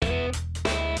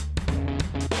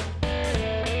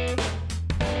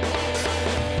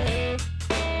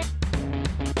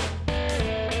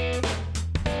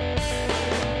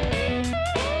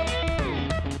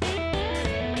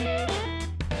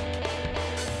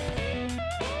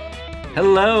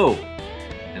Hello,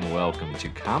 and welcome to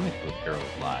Comic Book Herald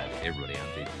Live. Hey everybody,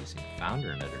 I'm Jake Busing,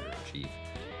 founder and editor-in-chief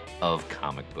of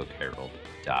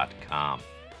comicbookherald.com.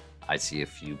 I see a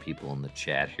few people in the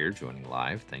chat here joining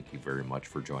live. Thank you very much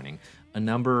for joining. A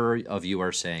number of you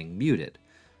are saying muted.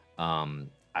 I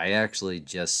actually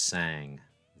just sang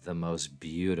the most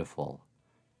beautiful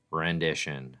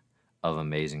rendition of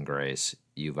Amazing Grace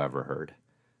you've ever heard.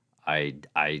 I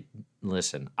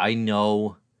listen, I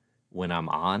know when I'm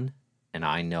on, and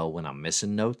I know when I'm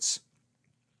missing notes.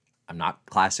 I'm not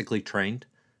classically trained.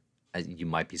 You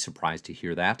might be surprised to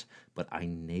hear that, but I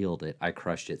nailed it. I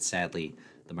crushed it. Sadly,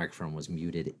 the microphone was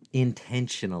muted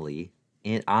intentionally,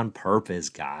 on purpose,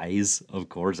 guys. Of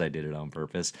course I did it on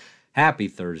purpose. Happy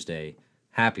Thursday.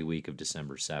 Happy week of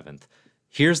December 7th.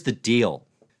 Here's the deal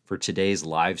for today's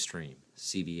live stream.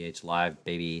 CBH Live,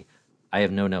 baby. I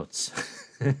have no notes.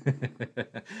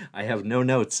 I have no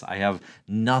notes. I have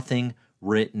nothing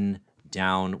written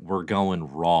down. We're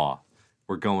going raw.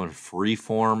 We're going free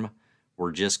form.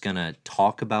 We're just going to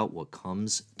talk about what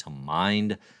comes to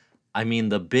mind. I mean,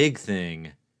 the big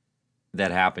thing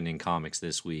that happened in comics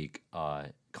this week,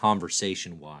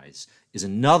 conversation-wise, is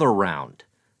another round,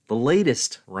 the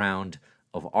latest round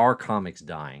of Our Comics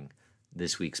Dying,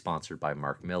 this week sponsored by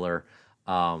Mark Miller.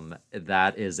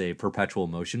 That is a perpetual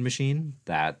motion machine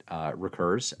that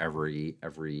recurs every I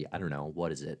don't know,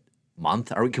 what is it,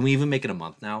 month? Can we even make it a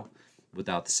month now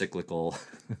without the cyclical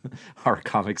Our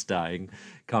Comics Dying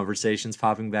conversations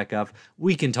popping back up?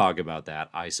 We can talk about that,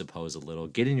 I suppose, a little.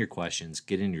 Get in your questions,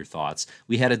 get in your thoughts.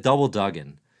 We had a double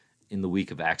Duggan in the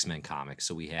week of X-Men comics.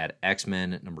 So we had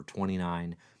X-Men number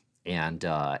 29 and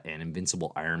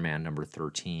Invincible Iron Man number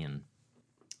 13.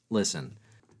 Listen,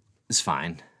 it's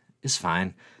fine. It's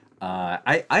fine.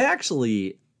 I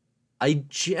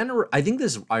think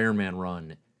this Iron Man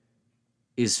run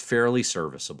is fairly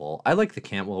serviceable. I like the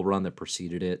Cantwell run that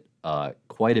preceded it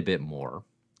quite a bit more.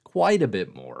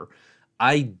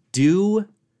 I do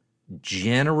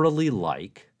generally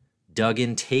like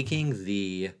Duggan taking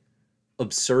the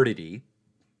absurdity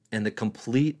and the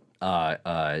complete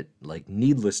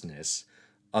needlessness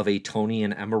of a Tony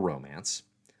and Emma romance,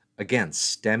 again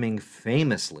stemming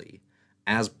famously,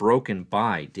 as broken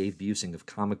by Dave Busing of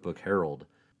Comic Book Herald,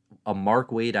 a Mark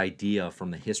Waid idea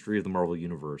from the history of the Marvel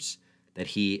Universe that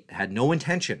he had no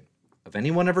intention of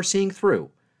anyone ever seeing through.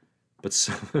 But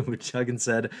so Duggan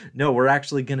said, no, we're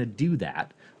actually going to do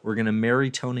that. We're going to marry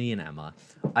Tony and Emma.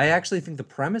 I actually think the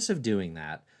premise of doing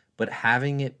that, but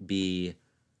having it be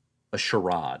a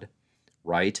charade,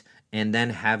 right? And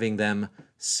then having them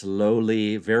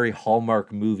slowly, very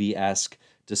Hallmark movie-esque,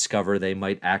 discover they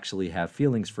might actually have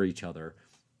feelings for each other,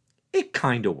 it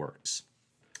kind of works.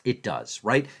 It does,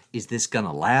 right? Is this going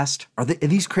to last? Are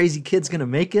these crazy kids going to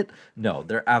make it? No,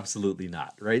 they're absolutely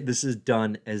not, right? This is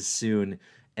done as soon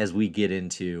as we get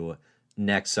into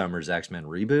next summer's X-Men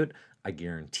reboot. I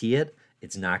guarantee it.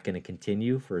 It's not going to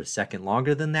continue for a second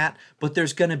longer than that, but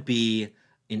there's going to be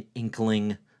an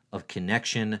inkling of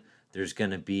connection. There's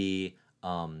going to be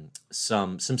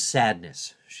some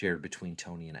sadness shared between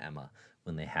Tony and Emma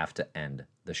when they have to end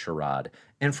the charade.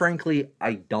 And frankly,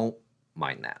 I don't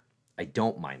mind that.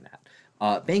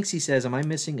 Banksy says, am I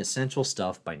missing essential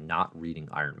stuff by not reading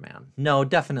Iron Man? No,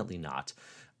 definitely not.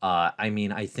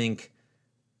 I think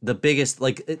the biggest,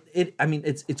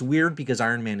 it's weird because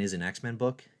Iron Man is an X-Men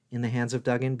book in the hands of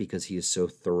Duggan because he is so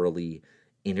thoroughly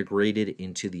integrated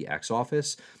into the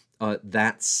X-Office.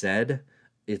 That said,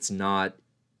 it's not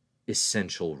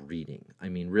essential reading. I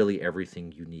mean, really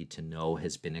everything you need to know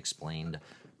has been explained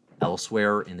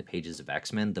elsewhere in the pages of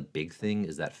X-Men. The big thing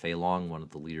is that Fei Long, one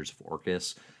of the leaders of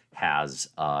Orchis, has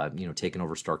taken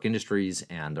over Stark Industries,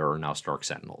 and there are now Stark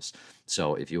Sentinels.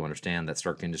 So if you understand that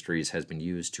Stark Industries has been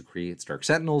used to create Stark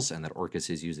Sentinels and that Orchis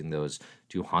is using those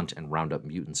to hunt and round up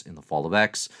mutants in the Fall of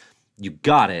X, you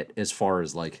got it as far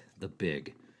as like the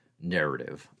big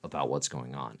narrative about what's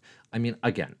going on. I mean,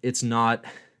 again, it's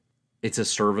a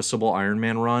serviceable Iron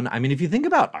Man run. I mean, if you think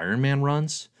about Iron Man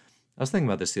runs, I was thinking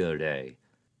about this the other day.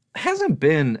 Hasn't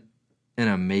been an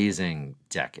amazing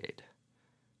decade.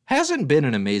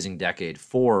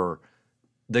 For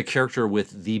the character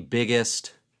with the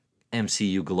biggest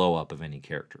MCU glow up of any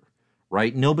character,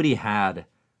 right? Nobody had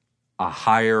a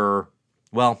higher,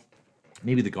 well,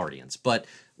 maybe the Guardians, but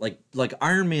like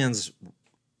Iron Man's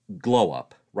glow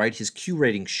up, right? His Q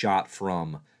rating shot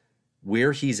from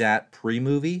where he's at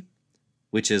pre-movie,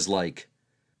 which is like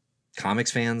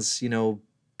comics fans,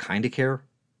 kind of care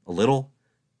a little,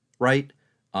 right?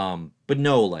 But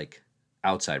no like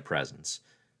outside presence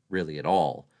really at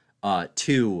all,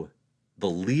 to the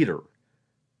leader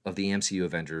of the MCU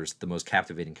Avengers, the most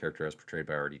captivating character as portrayed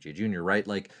by RDJ Jr., right?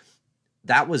 Like,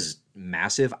 that was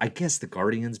massive. I guess the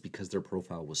Guardians, because their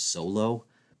profile was so low,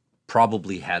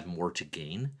 probably had more to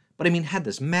gain. But I mean, had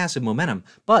this massive momentum.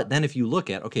 But then if you look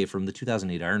at, okay, from the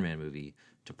 2008 Iron Man movie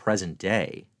to present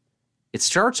day, it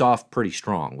starts off pretty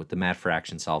strong with the Matt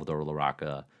Fraction, Salvador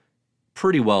Larroca,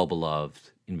 pretty well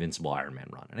beloved Invincible Iron Man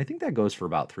run. And I think that goes for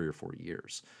about 3 or 4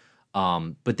 years.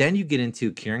 But then you get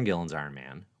into Kieran Gillen's Iron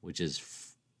Man, which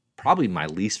is probably my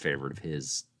least favorite of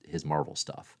his Marvel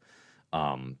stuff.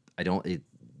 It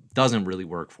doesn't really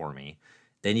work for me.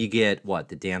 Then you get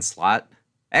the Dan Slott.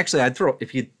 Actually, I'd throw,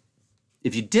 if you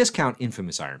discount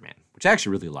Infamous Iron Man, which I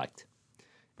actually really liked,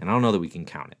 and I don't know that we can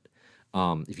count it.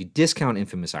 If you discount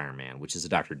Infamous Iron Man, which is a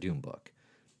Doctor Doom book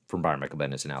from Brian Michael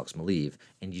Bendis and Alex Maleev,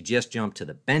 and you just jump to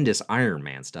the Bendis Iron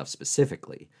Man stuff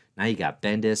specifically, now you got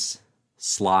Bendis,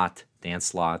 Slott, Dan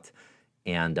Slott,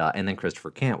 and then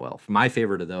Christopher Cantwell. My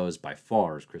favorite of those by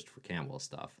far is Christopher Cantwell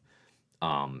stuff.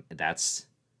 I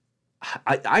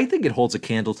think it holds a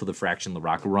candle to the Fraction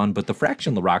Larroca run, but the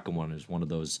Fraction Larroca one is one of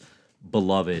those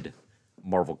beloved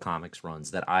Marvel Comics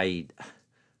runs that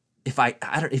if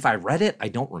I read it, I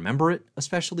don't remember it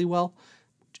especially well,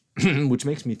 which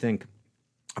makes me think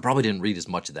I probably didn't read as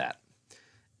much of that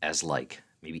as like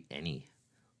maybe any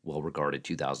well-regarded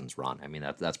 2000s run. I mean,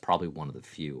 that's probably one of the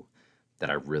few that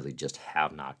I really just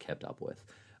have not kept up with.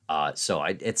 So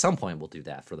at some point we'll do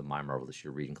that for the My Marvelous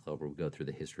Year Reading Club, where we go through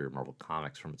the history of Marvel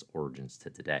Comics from its origins to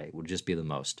today. It would just be the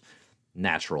most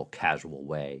natural, casual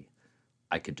way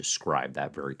I could describe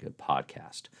that very good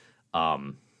podcast.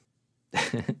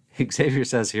 Xavier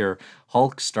says here,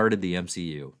 Hulk started the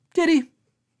MCU. Did he?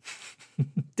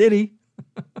 Did he?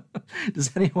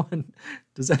 Does anyone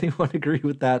agree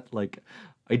with that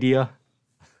idea?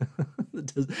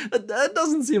 That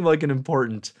doesn't seem like an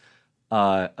important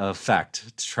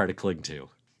fact to try to cling to.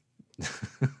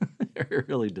 It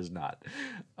really does not.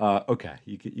 Okay,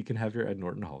 you can have your Ed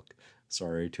Norton Hulk.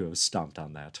 Sorry to have stomped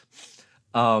on that.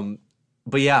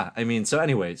 But yeah, I mean, so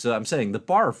anyway, so I'm saying the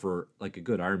bar for like a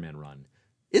good Iron Man run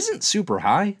isn't super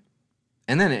high.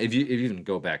 And then if you even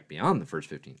go back beyond the first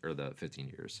 15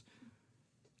 years,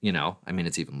 I mean,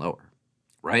 it's even lower,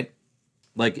 right?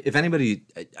 Like if anybody,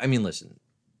 I mean, listen,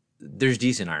 there's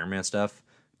decent Iron Man stuff.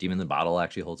 Demon in the Bottle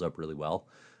actually holds up really well.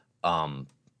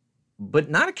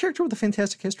 But not a character with a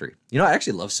fantastic history. I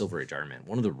actually love Silver Age Iron Man.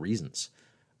 One of the reasons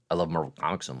I love Marvel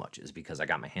Comics so much is because I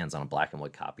got my hands on a black and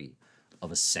white copy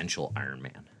of Essential Iron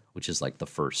Man, which is like the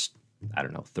first,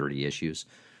 30 issues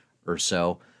or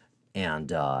so. And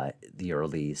the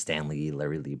early Stan Lee,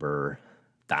 Larry Lieber,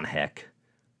 Don Heck,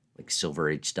 like Silver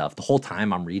Age stuff. The whole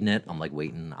time I'm reading it, I'm like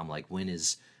waiting. I'm like, when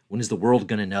is the world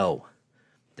gonna know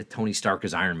that Tony Stark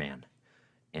is Iron Man?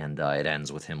 And it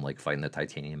ends with him like fighting the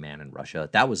Titanium Man in Russia.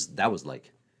 That was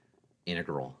like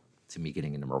integral to me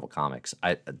getting into Marvel Comics.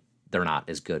 They're not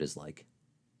as good as like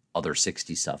other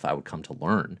 60s stuff I would come to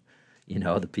learn.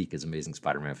 The peak is Amazing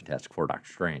Spider-Man, Fantastic Four, Doctor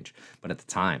Strange. But at the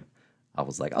time, I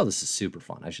was like, oh, this is super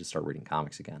fun. I should start reading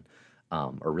comics again,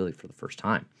 or really for the first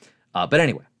time. But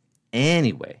anyway,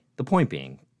 the point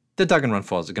being, the Duggan run is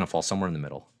going to fall somewhere in the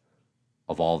middle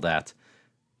of all of that.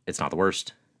 It's not the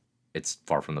worst. It's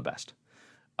far from the best.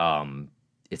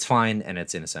 It's fine, and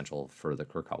it's inessential for the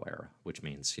Kirkhoe era, which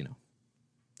means,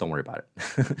 don't worry about it.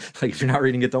 Like, if you're not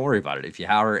reading it, don't worry about it. If you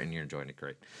have it and you're enjoying it,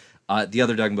 great. The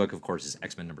other Duggan book, of course, is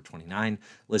X-Men number 29.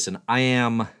 Listen,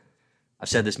 I've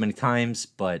said this many times,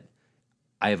 but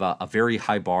I have a very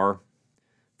high bar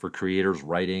for creators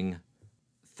writing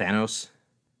Thanos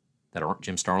that aren't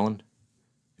Jim Starlin.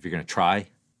 If you're going to try,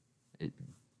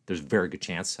 there's a very good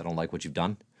chance I don't like what you've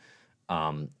done.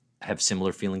 I have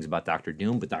similar feelings about Doctor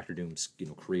Doom, but Doctor Doom's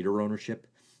creator ownership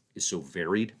is so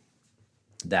varied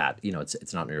that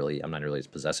it's not nearly, I'm not nearly as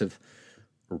possessive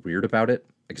or weird about it.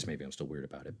 I guess maybe I'm still weird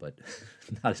about it, but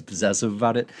not as possessive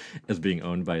about it as being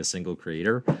owned by a single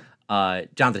creator.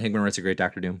 Jonathan Hickman writes a great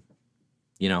Doctor Doom.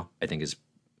 I think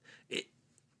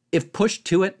if pushed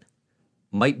to it,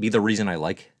 might be the reason I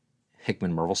like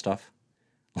Hickman Marvel stuff.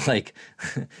 Like,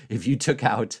 if you took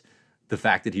out the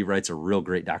fact that he writes a real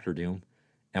great Doctor Doom,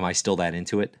 am I still that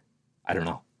into it? I don't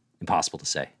know. Impossible to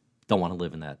say. Don't want to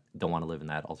live in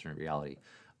that alternate reality.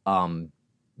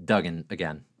 Duggan,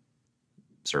 again,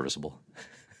 serviceable.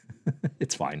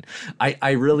 It's fine.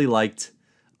 I really liked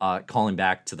calling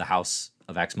back to the House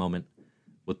of X moment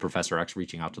with Professor X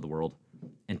reaching out to the world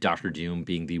and Doctor Doom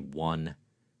being the one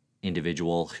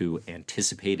individual who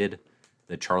anticipated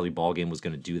that Charlie Ballgame was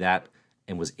going to do that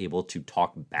and was able to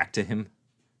talk back to him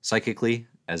psychically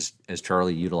as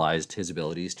Charlie utilized his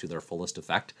abilities to their fullest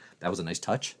effect. That was a nice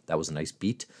touch. That was a nice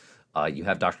beat. You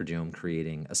have Doctor Doom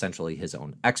creating essentially his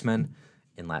own X-Men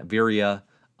in Latveria.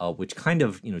 which kind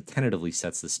of, tentatively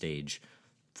sets the stage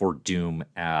for Doom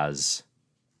as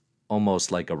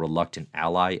almost like a reluctant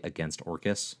ally against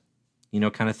Orcus,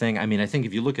 kind of thing. I mean, I think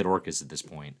if you look at Orcus at this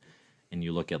point and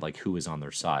you look at like who is on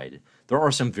their side, there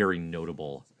are some very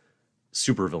notable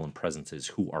supervillain presences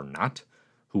who are not,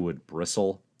 who would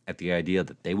bristle at the idea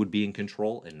that they would be in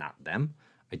control and not them.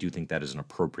 I do think that is an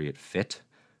appropriate fit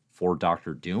for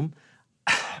Doctor Doom.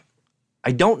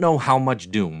 I don't know how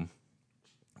much Doom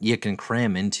you can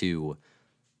cram into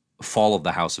Fall of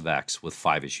the House of X with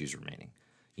 5 issues remaining.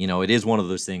 It is one of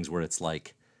those things where it's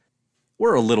like,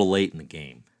 we're a little late in the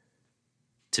game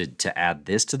to add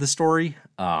this to the story.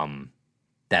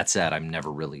 That said, I'm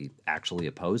never really actually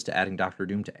opposed to adding Doctor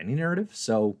Doom to any narrative,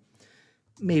 so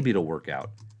maybe it'll work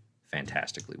out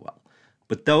fantastically well.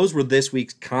 But those were this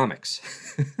week's comics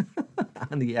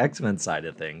on the X-Men side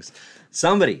of things.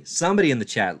 Somebody in the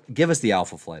chat, give us the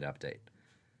Alpha Flight update.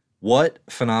 What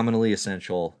phenomenally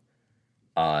essential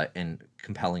and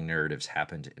compelling narratives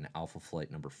happened in Alpha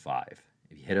Flight number 5?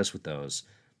 If you hit us with those,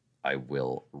 I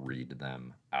will read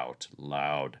them out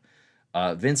loud.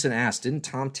 Vincent asked, didn't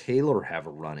Tom Taylor have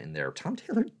a run in there? Tom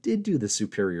Taylor did do the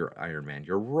Superior Iron Man.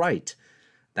 You're right.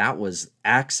 That was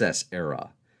Access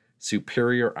era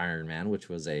Superior Iron Man, which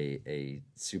was a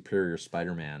Superior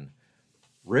Spider-Man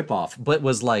ripoff, but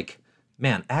was like,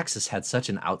 man, Access had such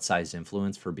an outsized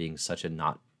influence for being such a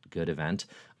not good event.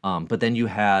 But then you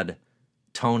had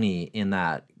Tony in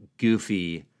that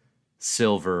goofy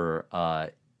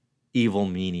silver evil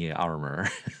meanie armor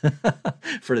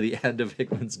for the end of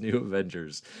Hickman's New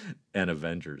Avengers and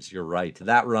Avengers. You're right.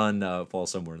 That run falls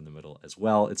somewhere in the middle as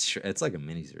well. It's like a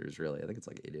miniseries, really. I think it's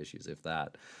like 8 issues, if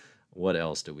that. What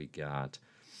else do we got?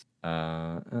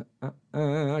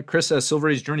 Chris says Silver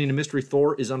Age's Journey into Mystery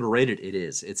Thor is underrated. It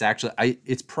is.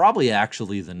 It's probably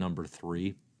actually the number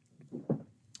 3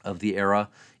 of the era,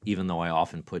 even though I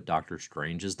often put Doctor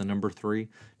Strange as the number 3.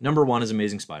 Number 1 is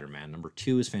Amazing Spider-Man. Number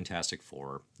 2 is Fantastic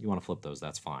Four. You want to flip those,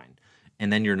 that's fine.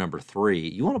 And then your number 3,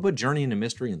 you want to put Journey into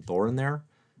Mystery and Thor in there?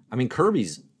 I mean,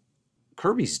 Kirby's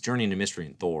Journey into Mystery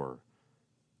and Thor,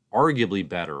 arguably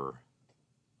better.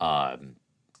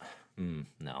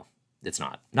 No, it's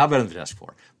not. Not better than Fantastic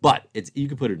Four. But you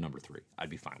could put it at number 3. I'd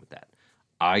be fine with that.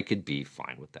 I could be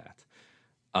fine with that.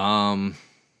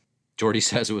 Jordy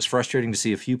says it was frustrating to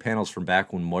see a few panels from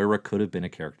back when Moira could have been a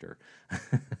character.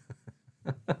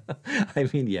 I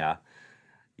mean, yeah.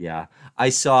 I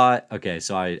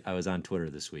was on Twitter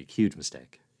this week. Huge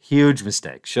mistake.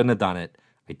 Shouldn't have done it.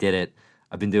 I did it.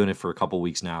 I've been doing it for a couple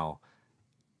weeks now.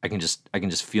 I can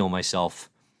just feel myself.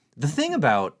 The thing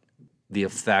about the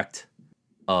effect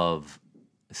of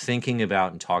thinking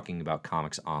about and talking about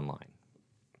comics online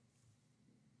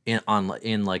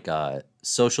in like a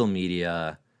social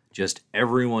media, just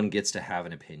everyone gets to have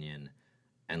an opinion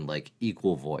and like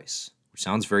equal voice, which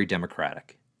sounds very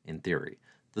democratic in theory.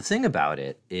 The thing about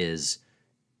it is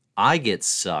I get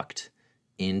sucked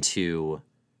into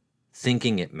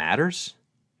thinking it matters.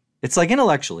 It's like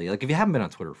intellectually, like if you haven't been on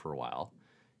Twitter for a while,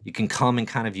 you can come and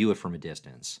kind of view it from a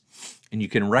distance and you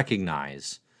can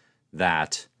recognize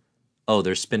that, oh,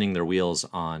 they're spinning their wheels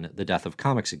on the death of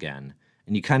comics again.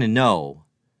 And you kind of know,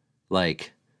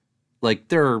 like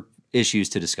there are issues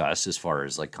to discuss as far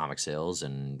as like comic sales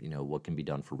and, what can be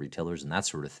done for retailers and that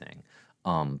sort of thing.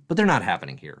 But they're not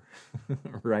happening here,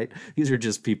 right? These are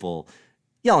just people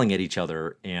yelling at each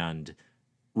other and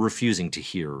refusing to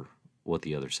hear what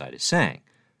the other side is saying.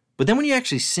 But then when you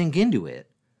actually sink into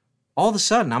it, all of a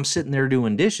sudden I'm sitting there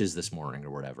doing dishes this morning or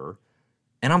whatever,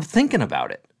 and I'm thinking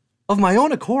about it of my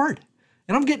own accord,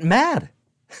 and I'm getting mad.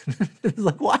 It's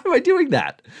like, why am I doing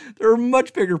that? There are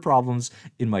much bigger problems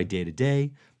in my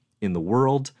day-to-day, in the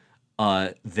world,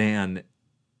 than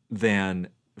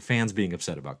fans being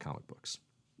upset about comic books.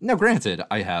 Now, granted,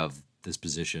 I have this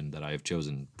position that I have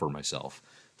chosen for myself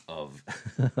of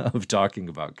of talking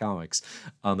about comics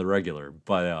on the regular,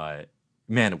 but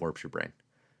man, it warps your brain.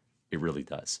 It really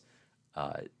does.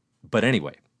 But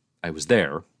anyway, I was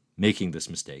there making this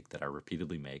mistake that I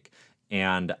repeatedly make,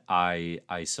 and I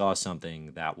saw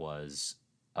something that was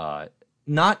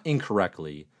not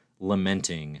incorrectly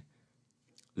lamenting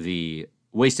the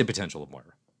wasted potential of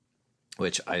Moira,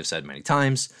 which I have said many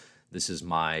times. This is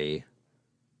my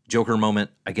Joker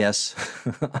moment, I guess.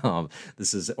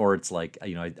 It's like, the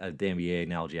NBA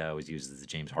analogy I always use is the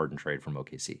James Harden trade from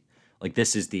OKC. Like,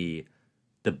 this is the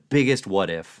biggest what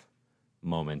if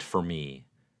moment for me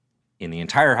in the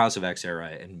entire House of X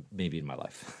era and maybe in my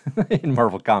life in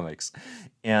Marvel Comics.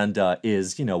 And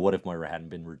is, what if Moira hadn't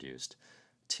been reduced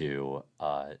to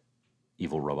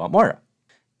evil robot Moira?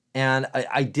 And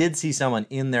I did see someone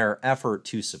in their effort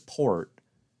to support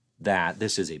that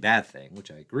this is a bad thing,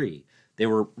 which I agree. They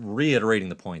were reiterating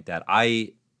the point that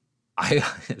I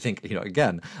think,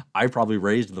 again, I probably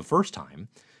raised the first time,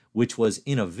 which was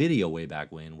in a video way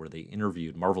back when where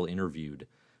Marvel interviewed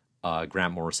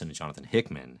Grant Morrison and Jonathan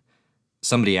Hickman.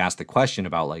 Somebody asked the question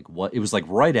about like what it was like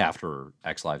right after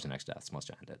X Lives and X Deaths must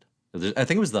have ended. I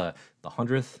think it was the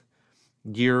 100th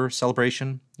year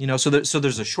celebration, so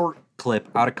there's a short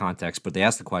clip out of context, but they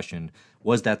asked the question,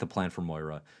 was that the plan for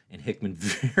Moira? And Hickman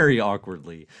very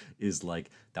awkwardly is like,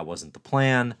 that wasn't the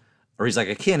plan, or he's like,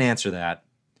 I can't answer that,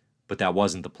 but that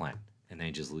wasn't the plan, and then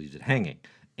he just leaves it hanging.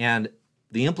 And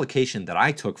the implication that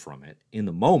I took from it in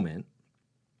the moment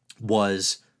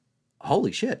was,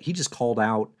 holy shit, he just called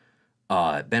out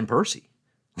Ben Percy.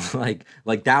 like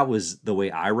that was the way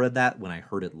I read that when I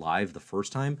heard it live the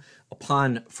first time.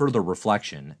 Upon further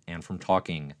reflection and from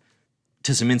talking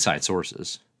to some inside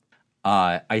sources,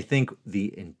 I think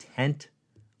the intent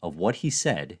of what he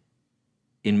said,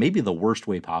 in maybe the worst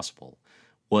way possible,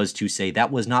 was to say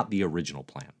that was not the original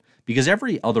plan. Because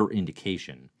every other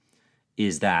indication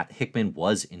is that Hickman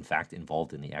was, in fact,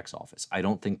 involved in the X Office. I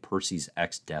don't think Percy's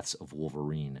X Deaths of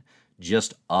Wolverine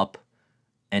just up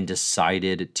and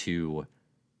decided to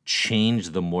change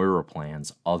the Moira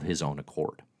plans of his own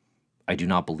accord. I do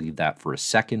not believe that for a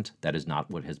second. That is not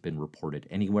what has been reported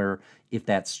anywhere. If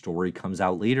that story comes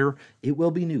out later, it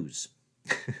will be news.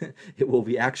 It will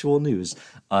be actual news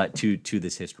to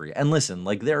this history. And listen,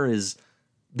 like there is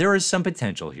some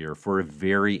potential here for a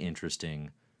very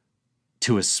interesting,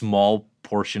 to a small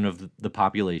portion of the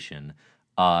population,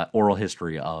 oral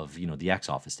history of the X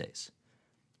Office days.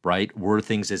 Right? Were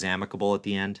things as amicable at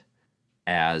the end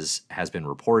as has been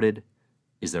reported?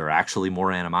 Is there actually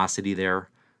more animosity there?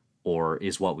 Or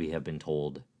is what we have been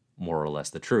told more or less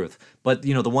the truth? But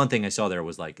the one thing I saw there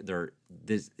was like and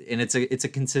it's a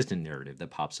consistent narrative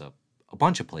that pops up a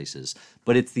bunch of places,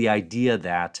 but it's the idea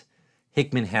that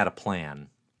Hickman had a plan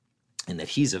and that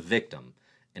he's a victim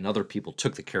and other people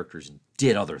took the characters and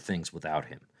did other things without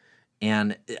him.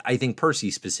 And I think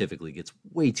Percy specifically gets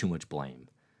way too much blame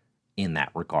in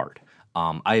that regard.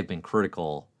 I have been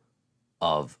critical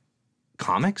of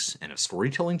comics and of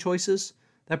storytelling choices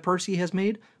that Percy has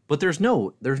made, but there's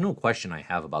no question I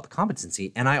have about the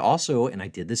competency. And I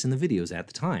did this in the videos at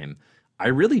the time, I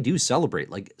really do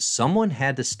celebrate, like, someone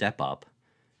had to step up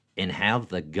and have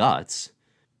the guts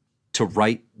to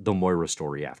write the Moira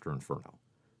story after Inferno.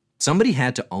 Somebody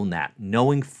had to own that,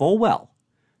 knowing full well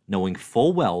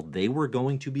they were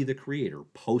going to be the creator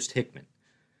post Hickman.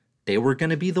 They were going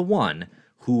to be the one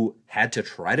who had to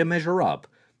try to measure up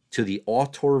to the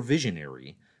auteur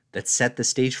visionary that set the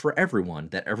stage for everyone,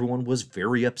 that everyone was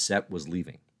very upset was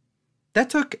leaving. That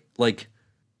took, like,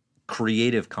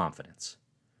 creative confidence.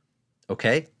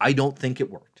 Okay? I don't think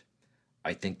it worked.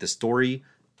 I think the story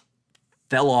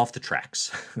fell off the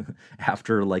tracks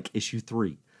after, like, issue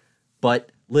 3.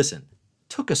 But listen,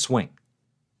 took a swing.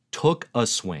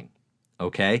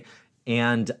 Okay?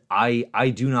 And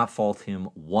I do not fault him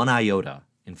one iota.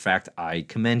 In fact, I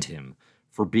commend him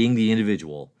for being the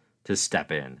individual to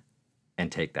step in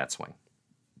and take that swing.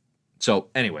 So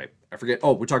anyway, I forget.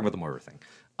 Oh, we're talking about the Moira thing.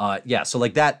 Yeah, so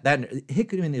like that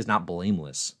Hickman is not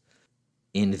blameless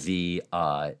in the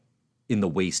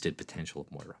wasted potential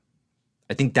of Moira.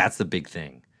 I think that's the big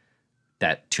thing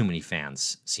that too many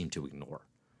fans seem to ignore.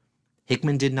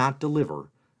 Hickman did not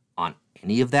deliver on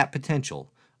any of that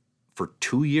potential for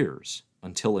 2 years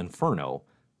until Inferno,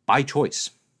 by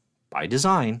choice, by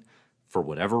design, for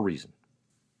whatever reason.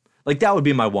 Like, that would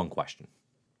be my one question.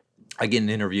 I get an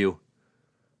interview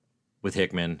with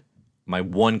Hickman. I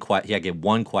get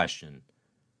one question.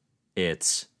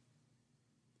 It's,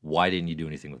 why didn't you do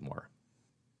anything with Moira?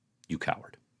 You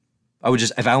coward.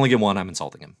 If I only get one, I'm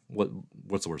insulting him.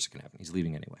 What's the worst that can happen? He's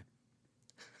leaving anyway.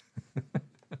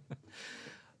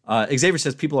 Xavier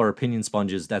says people are opinion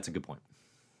sponges. That's a good point.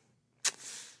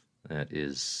 That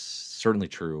is certainly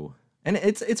true. And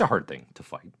it's a hard thing to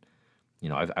fight.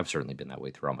 I've certainly been that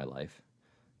way throughout my life.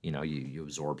 You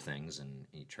absorb things and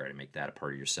you try to make that a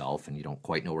part of yourself, and you don't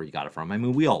quite know where you got it from. I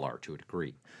mean, we all are to a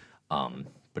degree.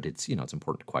 But it's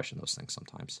important to question those things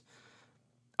sometimes.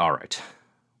 All right.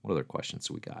 What other questions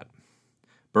do we got?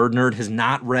 Bird Nerd has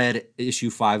not read issue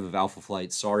 5 of Alpha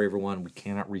Flight. Sorry, everyone. We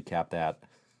cannot recap that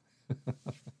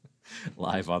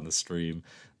live on the stream.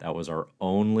 That was our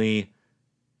only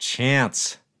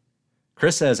chance.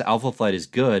 Chris says Alpha Flight is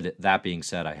good. That being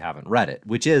said, I haven't read it,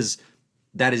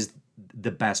 that is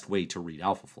the best way to read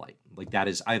Alpha Flight. Like,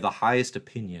 I have the highest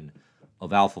opinion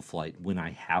of Alpha Flight when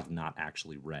I have not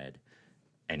actually read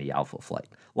any Alpha Flight.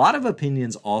 A lot of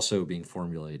opinions also being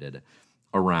formulated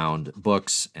around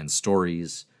books and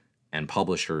stories and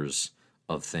publishers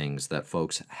of things that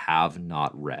folks have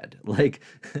not read. Like,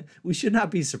 we should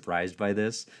not be surprised by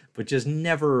this, but just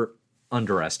never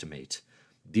underestimate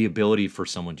the ability for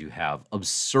someone to have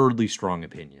absurdly strong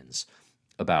opinions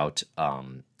about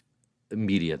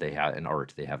media they have and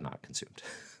art they have not consumed.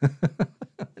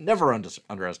 Never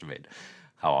underestimate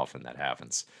how often that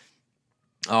happens.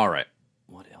 All right.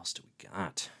 What else do we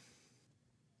got?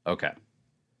 Okay.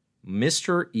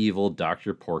 Mr. Evil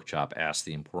Dr. Porkchop asked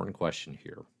the important question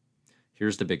here.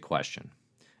 Here's the big question.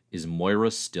 Is Moira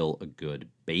still a good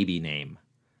baby name?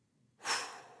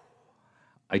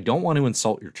 I don't want to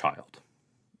insult your child,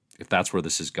 if that's where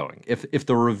this is going. If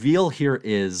the reveal here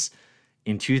is,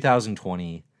 in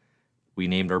 2020, we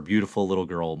named our beautiful little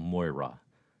girl Moira,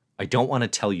 I don't want to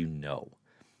tell you no.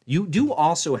 You do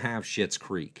also have Schitt's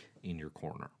Creek in your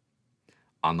corner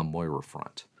on the Moira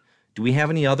front. Do we have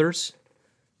any others?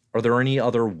 Are there any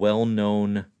other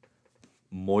well-known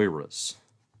Moiras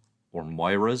or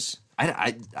Moiras?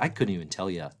 I couldn't even tell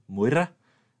you. Moira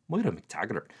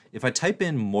McTaggart. If I type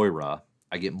in Moira,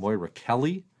 I get Moira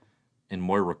Kelly and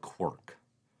Moira Quirk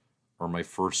are my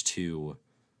first two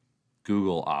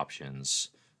Google options.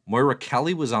 Moira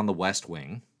Kelly was on The West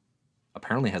Wing.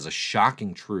 Apparently has a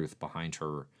shocking truth behind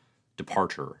her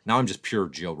departure. Now I'm just pure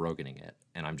Joe Roganing it,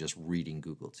 and I'm just reading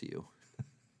Google to you.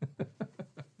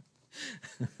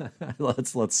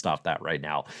 Let's stop that right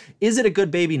now. Is it a good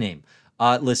baby name?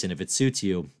 Listen, if it suits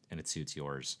you and it suits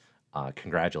yours,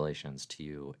 congratulations to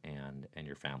you and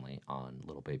your family on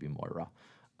little baby Moira.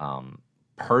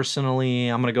 Personally,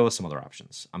 I'm going to go with some other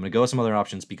options. I'm going to go with some other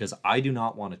options because I do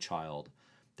not want a child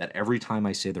that every time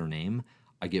I say their name,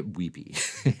 I get weepy.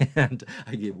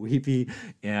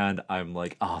 And I'm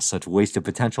like, oh, such wasted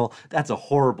potential. That's a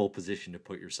horrible position to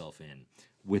put yourself in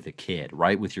with a kid,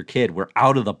 right? With your kid, we're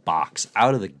out of the box,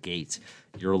 out of the gate.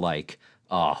 You're like,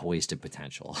 oh, wasted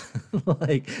potential.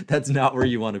 Like, that's not where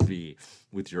you want to be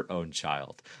with your own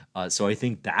child. So I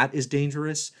think that is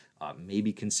dangerous.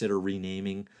 Maybe consider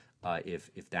renaming if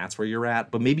that's where you're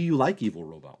at. But maybe you like Evil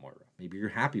Robot Moira. Maybe you're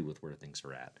happy with where things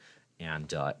are at. And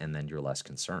then you're less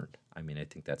concerned. I mean, I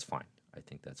think that's fine. I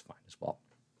think that's fine as well.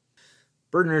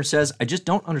 Bird Nerd says, I just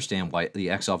don't understand why the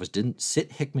X Office didn't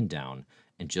sit Hickman down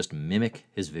and just mimic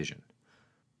his vision.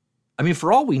 I mean,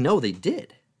 for all we know, they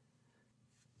did.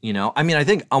 You know, I mean, I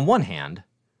think on one hand,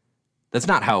 that's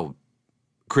not how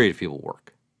creative people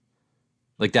work.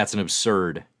 Like, that's an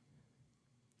absurd...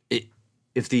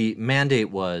 If the mandate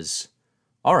was,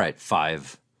 all right,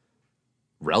 5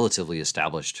 relatively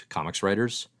established comics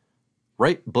writers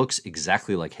write books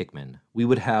exactly like Hickman, we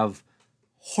would have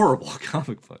horrible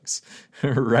comic books,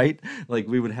 right? Like,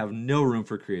 we would have no room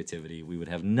for creativity. We would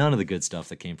have none of the good stuff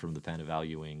that came from the pen of Al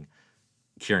Ewing,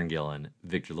 Kieran Gillen,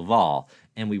 Victor Laval,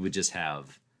 and we would just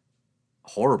have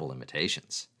horrible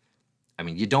imitations. I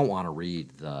mean, you don't want to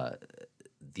read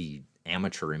the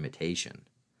amateur imitation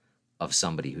of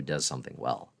somebody who does something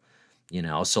well, you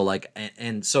know? So like,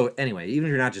 and so anyway, even if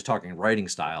you're not just talking writing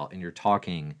style and you're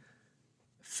talking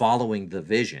following the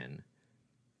vision,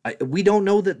 we don't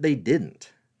know that they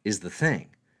didn't, is the thing.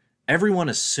 Everyone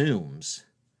assumes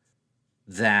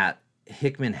that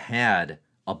Hickman had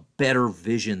a better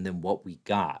vision than what we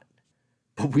got,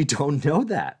 but we don't know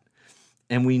that,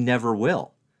 and we never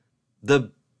will.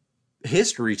 The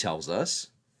history tells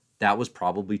us that was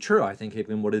probably true. I think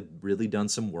Hickman would have really done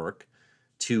some work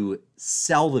to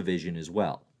sell the vision as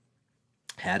well,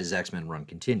 had his X-Men run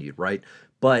continued, right?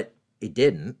 But it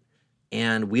didn't,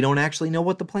 and we don't actually know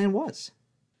what the plan was.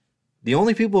 The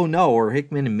only people who know are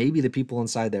Hickman and maybe the people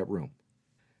inside that room.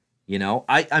 You know,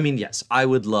 I mean, yes, I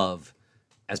would love,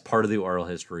 as part of the oral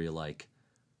history, like,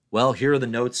 well, here are the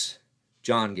notes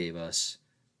John gave us,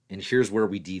 and here's where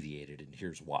we deviated, and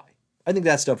here's why. I think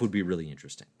that stuff would be really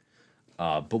interesting.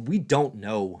 But we don't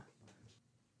know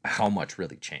how much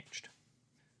really changed.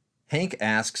 Hank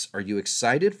asks, are you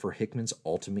excited for Hickman's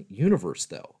Ultimate Universe,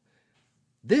 though?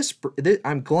 This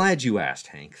I'm glad you asked,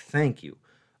 Hank. Thank you.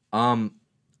 I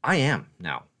am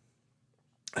now.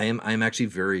 I am actually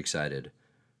very excited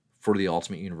for the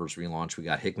Ultimate Universe relaunch. We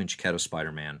got Hickman, Chiquetto,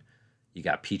 Spider-Man. You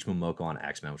got Peach Momoko on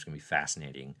X-Men, which is going to be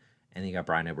fascinating. And then you got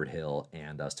Brian Edward Hill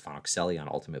and Stefano Caselli on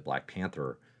Ultimate Black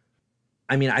Panther.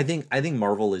 I mean, I think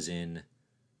Marvel is in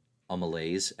a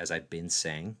malaise, as I've been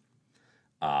saying.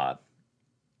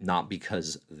 Not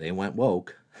because they went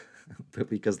woke, but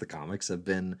because the comics have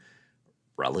been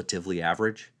relatively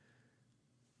average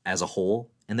as a whole.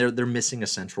 And they're missing a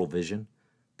central vision.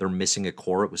 They're missing a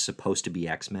core. It was supposed to be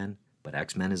X-Men, but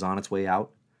X-Men is on its way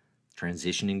out,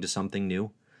 transitioning to something new.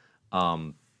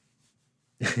 The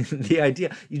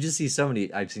idea, you just see so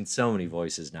many, I've seen so many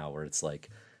voices now where it's like,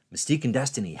 Mystique and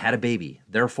Destiny had a baby.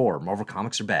 Therefore, Marvel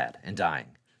Comics are bad and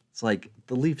dying. It's like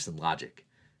the leaps in logic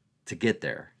to get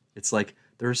there. It's like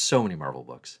there are so many Marvel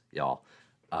books, y'all.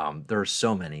 There are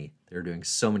so many. They're doing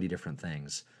so many different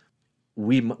things.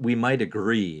 We might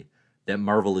agree that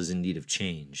Marvel is in need of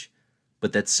change,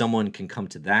 but that someone can come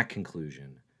to that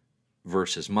conclusion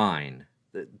versus mine,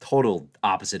 the total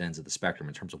opposite ends of the spectrum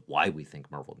in terms of why we think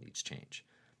Marvel needs change.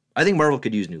 I think Marvel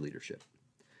could use new leadership.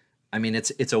 I mean,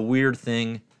 it's a weird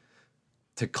thing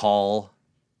to call,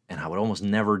 and I would almost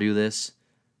never do this,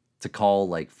 to call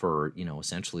like for,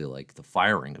 essentially like the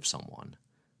firing of someone.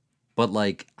 But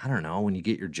like, I don't know, when you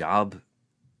get your job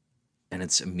and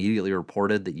it's immediately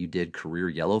reported that you did career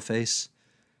yellowface,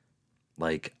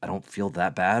 like, I don't feel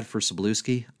that bad for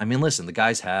Cebulski. I mean, listen, the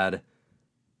guy's had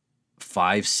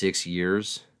 5-6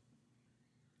 years.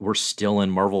 We're still in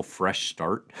Marvel Fresh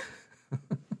Start.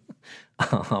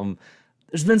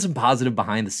 There's been some positive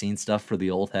behind the scenes stuff for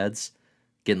the old heads,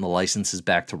 getting the licenses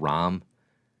back to ROM.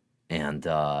 And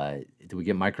do we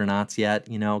get Micronauts yet?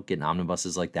 Getting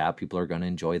omnibuses like that. People are going to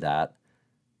enjoy that.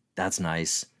 That's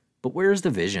nice. But where's the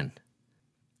vision?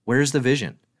 Where's the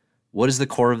vision? What is the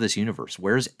core of this universe?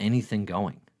 Where's anything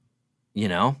going?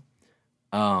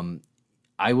 I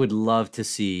would love to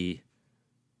see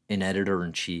an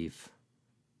editor-in-chief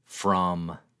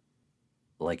from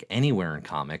like anywhere in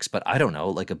comics, but I don't know,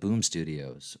 like a Boom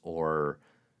Studios, or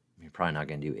you're probably not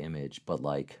going to do Image, but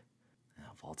like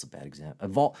Vault's a bad example.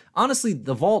 Vault, honestly,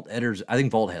 the Vault editors, I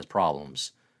think Vault has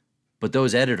problems, but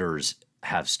those editors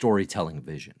have storytelling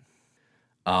vision.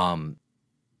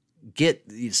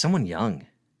 Get someone young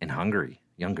and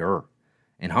younger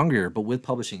and hungrier, but with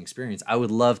publishing experience. I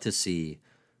would love to see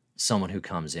someone who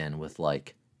comes in with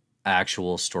like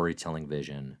actual storytelling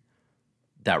vision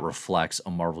that reflects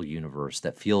a Marvel universe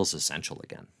that feels essential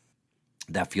again,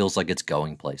 that feels like it's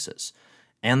going places,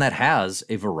 and that has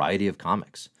a variety of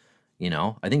comics.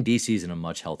 I think DC's in a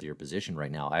much healthier position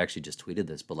right now. I actually just tweeted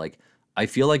this, but like, I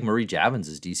feel like Murray Javins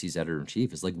as DC's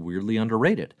editor-in-chief is like weirdly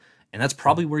underrated. And that's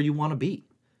probably where you want to be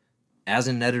as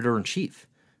an editor-in-chief,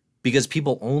 because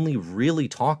people only really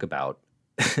talk about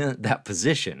that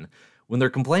position when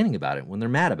they're complaining about it, when they're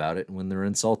mad about it, and when they're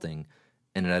insulting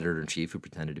an editor-in-chief who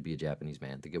pretended to be a Japanese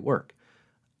man to get work.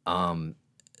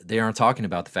 They aren't talking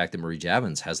about the fact that Murray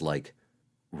Javins has like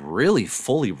really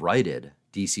fully righted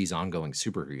DC's ongoing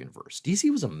superhero universe.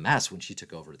 DC was a mess when she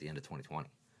took over at the end of 2020.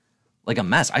 Like a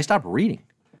mess. I stopped reading,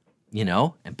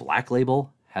 and Black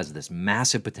Label has this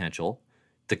massive potential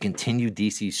to continue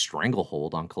DC's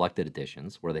stranglehold on collected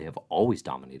editions, where they have always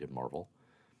dominated Marvel.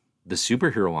 The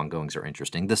superhero ongoings are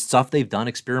interesting. The stuff they've done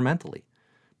experimentally,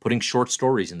 putting short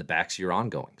stories in the backs of your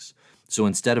ongoings. So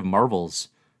instead of Marvel's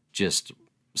just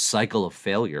cycle of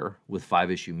failure with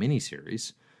 5-issue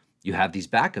miniseries, you have these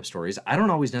backup stories. I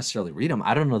don't always necessarily read them.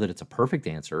 I don't know that it's a perfect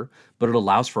answer, but it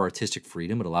allows for artistic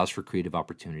freedom. It allows for creative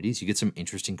opportunities. You get some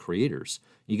interesting creators.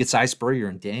 You get Cy Spurrier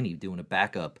and Danny doing a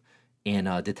backup in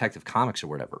Detective Comics or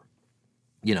whatever.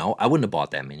 I wouldn't have bought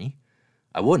that mini.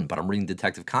 I wouldn't, but I'm reading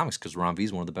Detective Comics because Ron V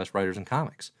is one of the best writers in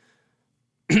comics.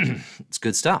 It's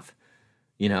good stuff.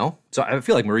 So I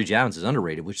feel like Murray Javins is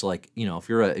underrated, which, like, if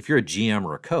you're a GM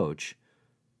or a coach,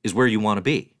 is where you want to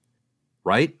be,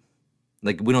 right?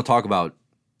 Like, we don't talk about,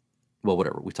 well,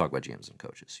 whatever. We talk about GMs and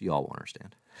coaches. You all won't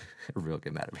understand. Everybody will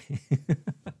get mad at me.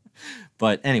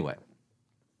 But anyway,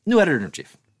 new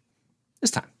editor-in-chief.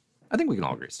 It's time. I think we can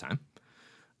all agree it's time.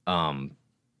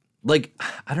 Like,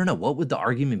 I don't know. What would the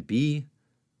argument be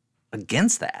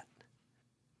against that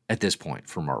at this point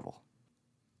for Marvel?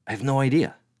 I have no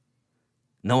idea.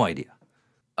 No idea.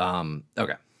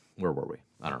 Okay. Where were we?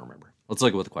 I don't remember. Let's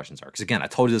look at what the questions are. Because, again, I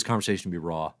told you this conversation would be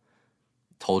raw.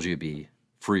 Told you it'd be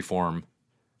free form.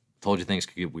 Told you things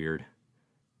could get weird.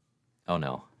 Oh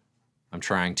no. I'm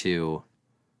trying to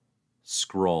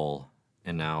scroll,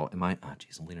 and now I'm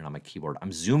leaning on my keyboard.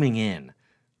 I'm zooming in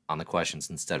on the questions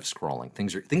instead of scrolling.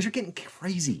 Things are getting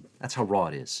crazy. That's how raw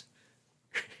it is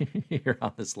here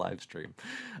on this live stream.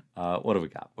 What do we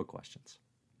got? What questions?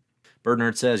 Bird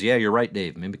Nerd says, yeah, you're right,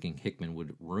 Dave. Mimicking Hickman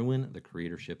would ruin the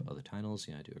creatorship of the titles.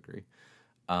 Yeah, I do agree.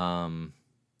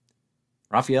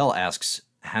 Raphael asks,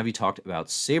 have you talked about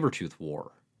Sabretooth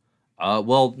War?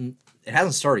 Well, it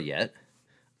hasn't started yet.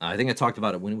 I think I talked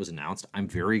about it when it was announced. I'm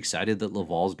very excited that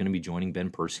Laval is going to be joining Ben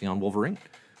Percy on Wolverine.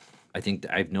 I think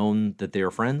I've known that they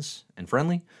are friends and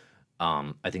friendly.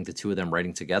 I think the two of them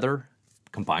writing together,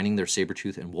 combining their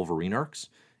Sabretooth and Wolverine arcs,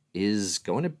 is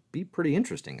going to be pretty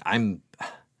interesting. I'm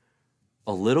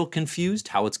a little confused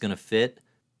how it's going to fit.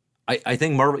 I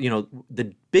think Marvel,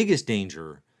 the biggest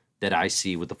danger that I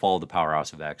see with the fall of the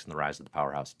Powerhouse of X and the rise of the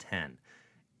Powerhouse of 10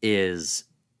 is,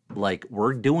 like,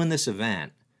 we're doing this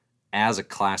event as a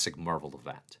classic Marvel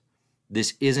event.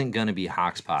 This isn't going to be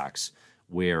Hoxpox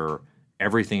where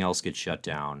everything else gets shut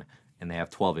down and they have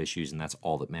 12 issues and that's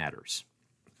all that matters.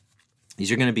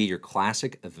 These are going to be your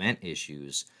classic event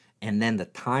issues, and then the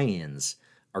tie-ins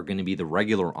are going to be the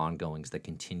regular ongoings that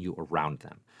continue around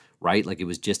them, right? Like it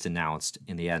was just announced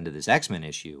in the end of this X-Men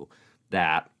issue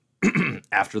that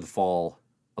after the fall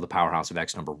of the Powerhouse of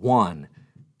X #1,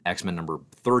 X-Men number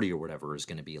 30 or whatever is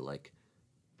going to be like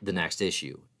the next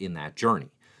issue in that journey.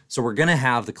 So we're going to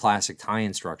have the classic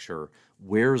tie-in structure.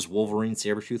 Where's Wolverine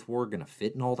Sabretooth War going to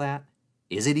fit in all that?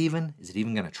 Is it even? Is it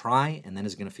even going to try? And then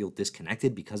is it going to feel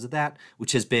disconnected because of that?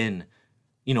 Which has been,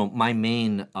 my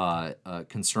main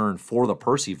concern for the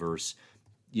Percyverse,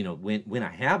 when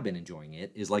I have been enjoying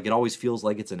it, is like it always feels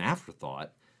like it's an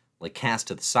afterthought, like cast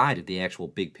to the side of the actual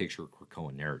big picture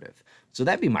Krakoan narrative. So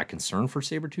that'd be my concern for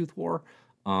Sabretooth War.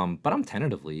 But I'm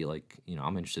tentatively,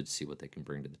 I'm interested to see what they can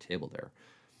bring to the table there.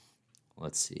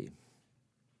 Let's see.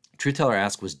 Truth Teller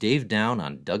asks, was Dave down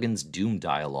on Duggan's Doom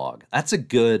dialogue? That's a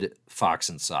good Fox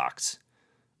and Sox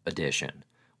edition.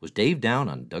 Was Dave down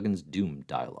on Duggan's Doom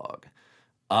dialogue?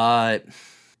 Not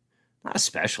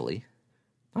especially.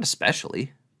 Not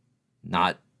especially.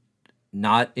 Not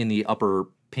in the upper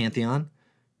pantheon,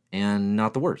 and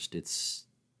not the worst. It's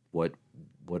what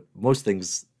most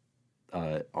things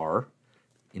are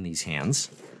in these hands.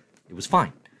 It was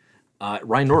fine.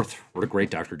 Ryan North wrote a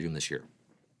great Doctor Doom this year.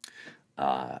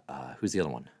 Who's the other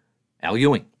one? Al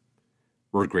Ewing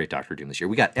wrote a great Doctor Doom this year.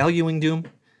 We got Al Ewing Doom,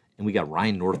 and we got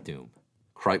Ryan North Doom.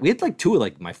 We had two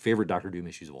of my favorite Doctor Doom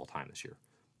issues of all time this year.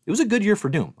 It was a good year for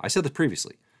Doom. I said this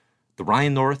previously. The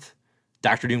Ryan North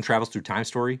Doctor Doom Travels Through Time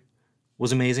story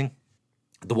was amazing.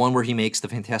 The one where he makes the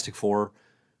Fantastic Four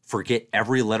forget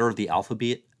every letter of the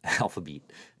alphabet,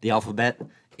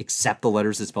 except the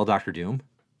letters that spell Doctor Doom.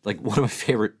 Like one of my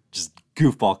favorite just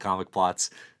goofball comic plots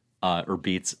or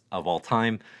beats of all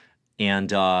time. And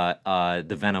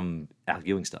the Venom Al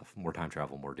Ewing stuff, more time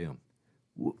travel, more Doom.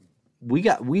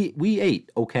 We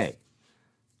ate okay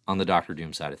on the Doctor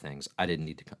Doom side of things. I didn't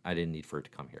need for it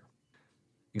to come here.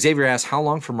 Xavier asks, how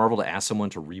long for Marvel to ask someone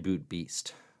to reboot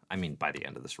Beast? I mean, by the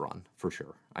end of this run, for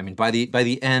sure. I mean, by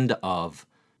the end of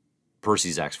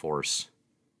Percy's X-Force,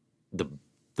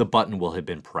 the button will have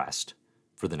been pressed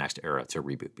for the next era to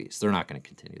reboot Beast. They're not going to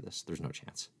continue this. There's no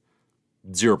chance.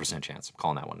 0% chance. I'm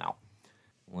calling that one now.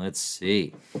 Let's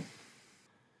see.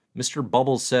 Mr.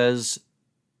 Bubbles says,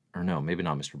 or no, maybe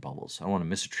not Mr. Bubbles. I don't want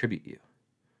to misattribute you.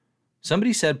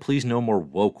 Somebody said, please no more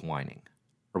woke whining.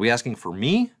 Are we asking for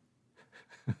me?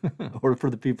 Or for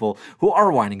the people who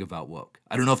are whining about woke?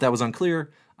 I don't know if that was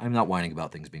unclear. I'm not whining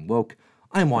about things being woke.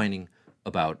 I'm whining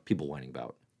about people whining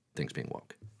about things being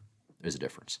woke. There's a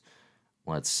difference.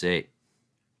 Let's see.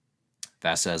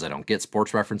 Fast says, I don't get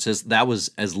sports references. That was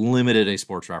as limited a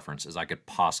sports reference as I could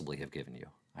possibly have given you.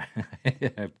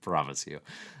 I promise you.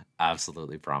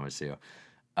 Absolutely promise you.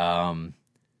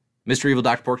 Mr. Evil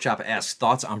Dr. Porkchop asks,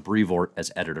 thoughts on Brevoort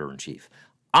as editor-in-chief?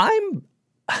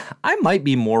 I might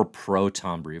be more pro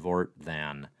Tom Brevoort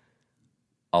than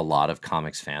a lot of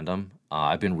comics fandom.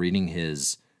 I've been reading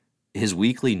his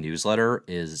weekly newsletter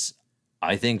is,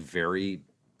 I think, very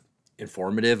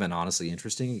informative and honestly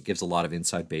interesting. It gives a lot of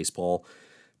inside baseball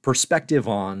perspective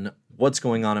on what's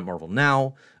going on at Marvel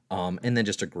now, and then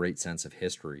just a great sense of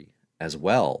history as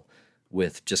well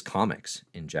with just comics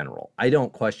in general. I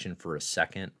don't question for a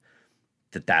second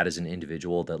that is an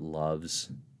individual that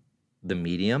loves the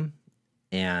medium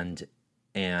and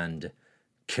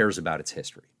cares about its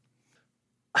history.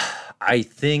 I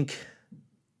think,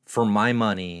 for my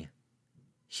money,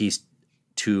 he's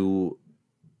too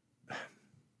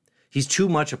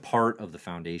much a part of the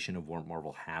foundation of what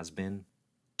Marvel has been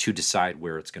to decide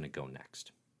where it's going to go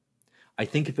next. I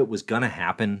think if it was going to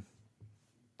happen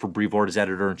for Brevoort as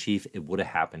editor-in-chief, it would have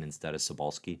happened instead of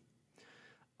Cebulski,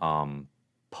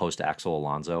 post-Axel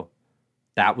Alonso.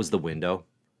 That was the window,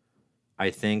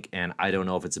 I think, and I don't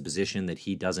know if it's a position that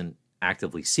he doesn't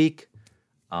actively seek.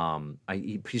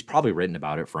 He's probably written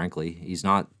about it, frankly. He's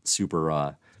not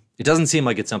super... it doesn't seem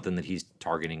like it's something that he's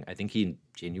targeting. I think he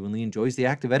genuinely enjoys the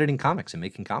act of editing comics and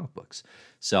making comic books.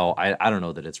 So I don't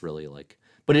know that it's really like...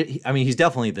 But he's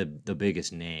definitely the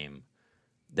biggest name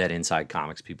that inside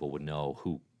comics people would know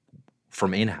who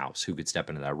from in-house who could step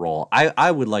into that role.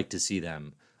 I would like to see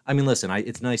them... I mean, listen,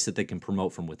 it's nice that they can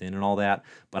promote from within and all that,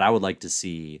 but I would like to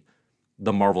see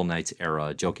the Marvel Knights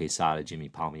era, Joe Quesada, Jimmy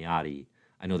Palmiotti.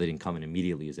 I know they didn't come in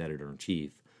immediately as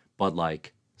editor-in-chief, but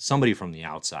like somebody from the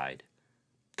outside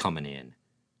coming in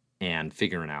and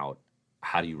figuring out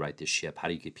how do you write this ship? How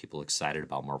do you get people excited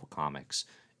about Marvel Comics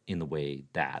in the way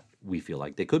that we feel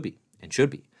like they could be and should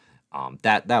be?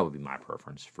 That would be my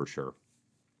preference for sure.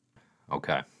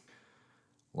 Okay,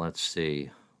 let's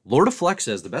see. Lord of Flex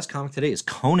says the best comic today is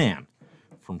Conan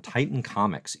from Titan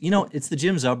Comics. You know, it's the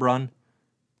Jim Zub run.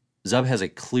 Zub has a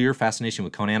clear fascination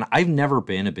with Conan. I've never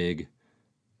been a big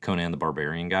Conan the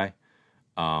Barbarian guy.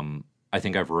 I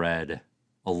think I've read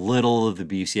a little of the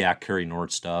BCAC Kerry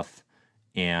Nord stuff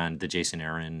and the Jason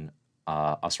Aaron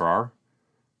Asrar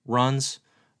runs.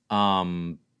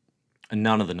 None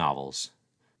of the novels.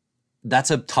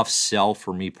 That's a tough sell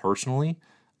for me personally,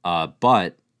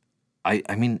 but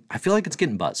I mean, I feel like it's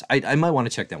getting buzz. I might want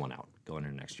to check that one out going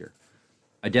into next year.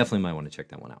 I definitely might want to check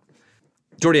that one out.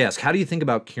 Jordy asks, how do you think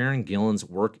about Kieran Gillen's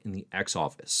work in the X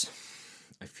Office?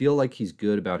 I feel like he's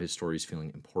good about his stories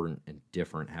feeling important and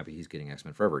different. Happy he's getting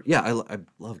X-Men Forever. Yeah, I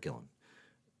love Gillen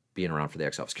being around for the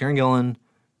X Office. Kieran Gillen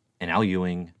and Al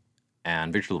Ewing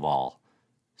and Victor LaValle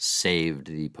saved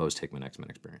the post-Hickman X-Men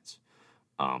experience.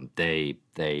 They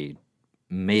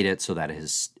made it so that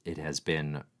it has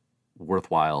been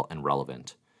worthwhile and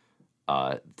relevant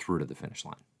through to the finish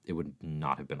line. It would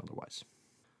not have been otherwise.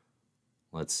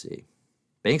 Let's see.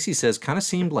 Banksy says, kind of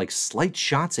seemed like slight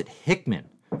shots at Hickman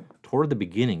toward the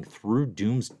beginning through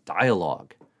Doom's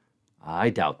dialogue. I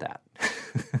doubt that.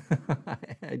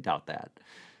 I doubt that.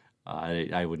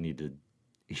 I would need to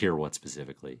hear what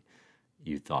specifically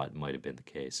you thought might have been the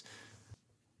case.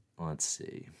 Let's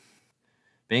see.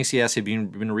 Banksy asks, have you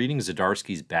been reading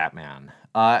Zdarsky's Batman?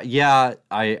 Yeah,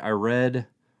 I read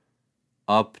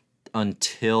up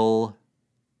until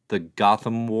the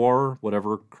Gotham War,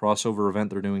 whatever crossover event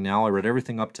they're doing now. I read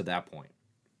everything up to that point.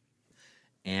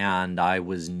 And I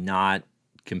was not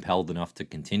compelled enough to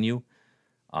continue.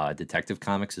 Detective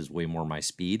Comics is way more my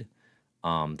speed.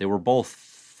 They were both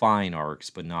fine arcs,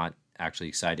 but not actually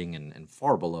exciting and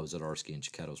far below Zdarsky and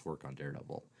Chiquetto's work on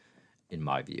Daredevil, in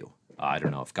my view. I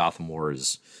don't know if Gotham War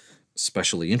is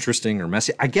especially interesting or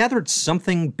messy. I gathered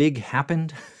something big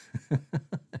happened,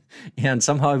 and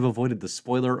somehow I've avoided the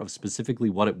spoiler of specifically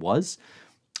what it was.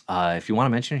 If you want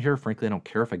to mention it here, frankly, I don't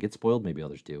care if I get spoiled. Maybe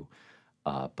others do.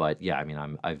 But yeah, I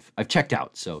mean, I've checked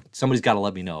out, so somebody's got to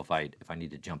let me know if I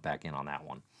need to jump back in on that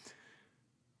one.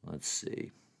 Let's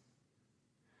see.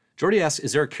 Jordy asks,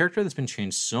 is there a character that's been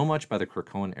changed so much by the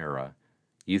Krakoan era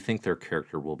you think their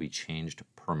character will be changed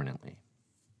permanently?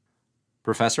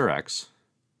 Professor X,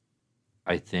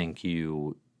 I think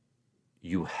you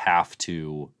have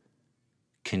to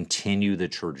continue the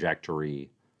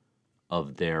trajectory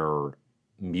of their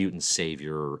mutant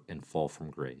savior and fall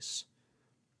from grace.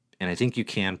 And I think you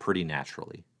can pretty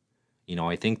naturally. You know,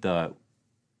 I think the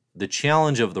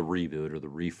challenge of the reboot or the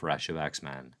refresh of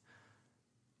X-Men,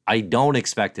 I don't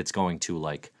expect it's going to,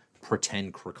 like,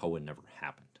 pretend Krakoa never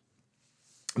happened.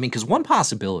 I mean, because one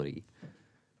possibility,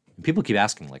 and people keep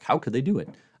asking, like, how could they do it?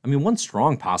 I mean, one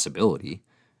strong possibility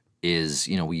is,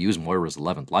 you know, we use Moira's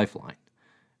 11th lifeline,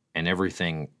 and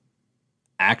everything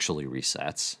actually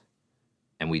resets,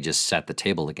 and we just set the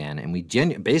table again, and we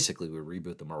basically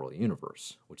reboot the Marvel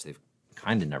Universe, which they've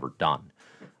kind of never done.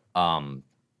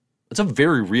 It's a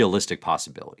very realistic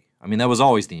possibility. I mean, that was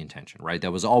always the intention, right?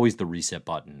 That was always the reset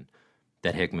button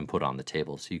that Hickman put on the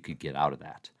table so you could get out of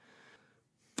that.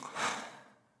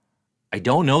 I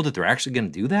don't know that they're actually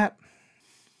going to do that,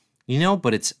 you know,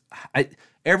 but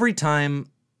every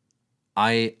time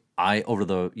I over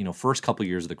the, you know, first couple of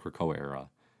years of the Krakoa era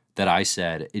that I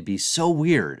said it'd be so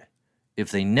weird if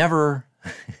they never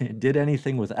did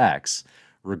anything with X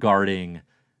regarding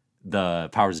the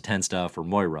Powers of 10 stuff or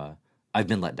Moira, I've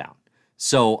been let down.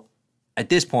 So at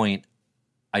this point,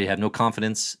 I have no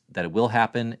confidence that it will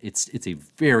happen. It's a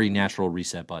very natural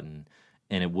reset button,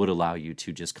 and it would allow you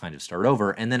to just kind of start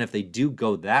over. And then if they do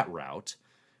go that route,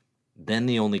 then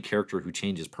the only character who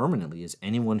changes permanently is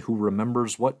anyone who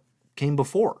remembers what came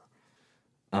before,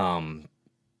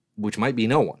 which might be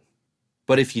no one.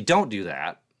 But if you don't do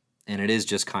that, and it is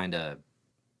just kind of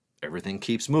everything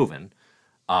keeps moving,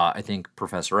 I think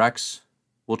Professor X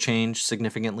will change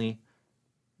significantly.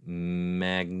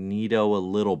 Magneto a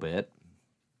little bit,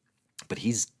 but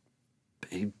he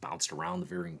bounced around the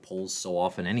varying poles so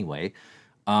often anyway.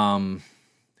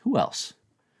 Who else?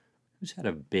 Who's had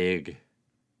a big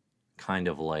kind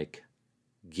of like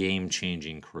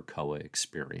game-changing Krakoa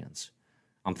experience?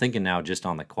 I'm thinking now just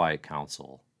on the Quiet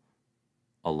Council.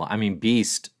 I mean,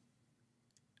 Beast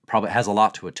probably has a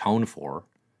lot to atone for,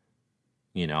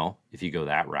 you know, if you go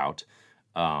that route.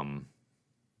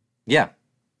 Yeah,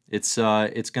 it's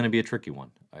going to be a tricky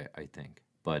one, I think.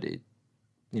 But,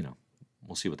 you know,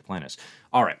 we'll see what the plan is.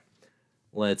 All right,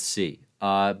 let's see.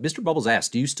 Mr. Bubbles asks,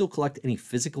 do you still collect any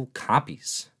physical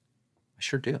copies? I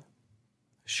sure do.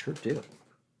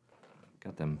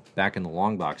 Got them back in the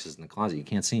long boxes in the closet. You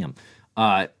can't see them.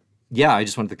 Yeah, I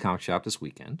just went to the comic shop this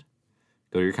weekend.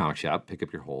 Go to your comic shop, pick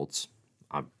up your holds.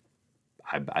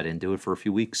 I didn't do it for a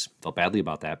few weeks. Felt badly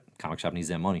about that. Comic shop needs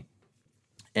that money.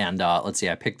 And let's see,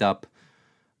 I picked up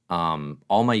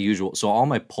all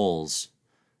my pulls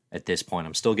at this point.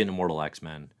 I'm still getting Immortal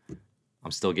X-Men.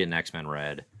 I'm still getting X-Men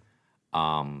Red.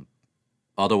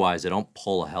 Otherwise, I don't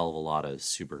pull a hell of a lot of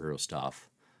superhero stuff.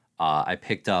 I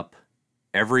picked up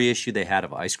every issue they had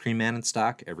of Ice Cream Man in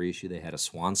stock. Every issue they had of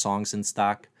Swan Songs in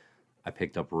stock. I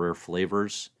picked up Rare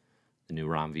Flavors, the new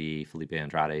Ron V. Felipe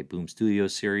Andrade Boom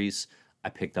Studios series. I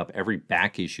picked up every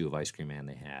back issue of Ice Cream Man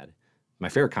they had. My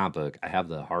favorite comic book, I have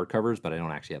the hardcovers, but I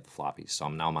don't actually have the floppies. So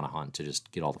now I'm on a hunt to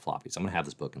just get all the floppies. I'm going to have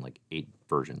this book in like 8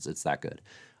 versions. It's that good.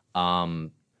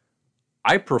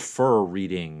 I prefer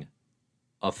reading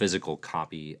a physical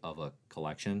copy of a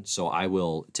collection. So I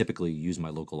will typically use my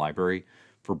local library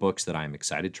for books that I'm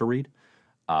excited to read.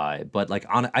 But like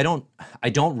I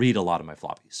don't read a lot of my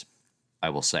floppies, I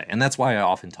will say. And that's why I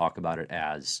often talk about it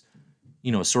as,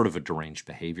 sort of a deranged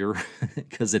behavior,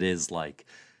 because it is like,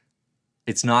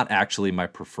 it's not actually my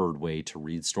preferred way to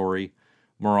read story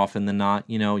more often than not.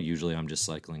 Usually I'm just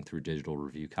cycling through digital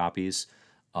review copies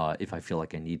if I feel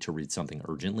like I need to read something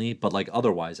urgently. But like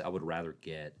otherwise, I would rather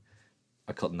get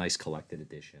a nice collected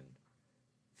edition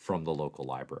from the local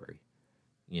library,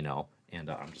 And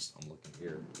I'm looking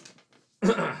here.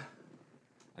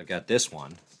 I've got this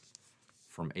one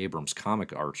from Abrams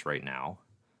Comic Arts right now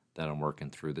that I'm working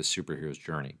through, The Superhero's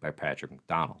Journey by Patrick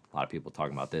McDonnell. A lot of people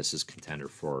talking about this as contender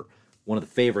for one of the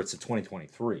favorites of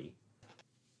 2023.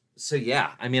 So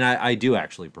yeah, I mean, I do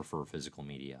actually prefer physical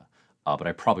media, but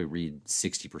I probably read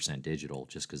 60% digital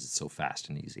just because it's so fast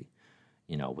and easy.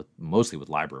 Mostly with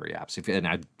library apps. And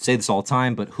I say this all the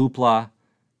time, but Hoopla,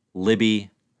 Libby,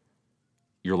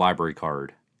 your library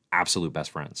card, absolute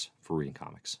best friends for reading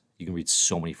comics. You can read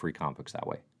so many free comic books that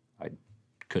way. I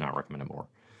could not recommend it more.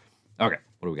 Okay,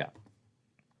 what do we got?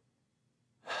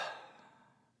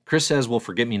 Chris says, will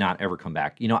Forget Me Not ever come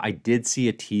back? I did see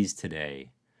a tease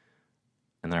today,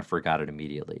 and then I forgot it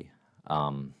immediately.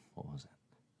 What was it?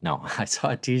 No, I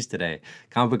saw a tease today.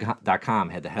 Comicbook.com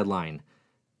had the headline,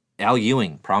 Al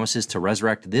Ewing promises to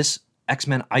resurrect this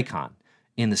X-Men icon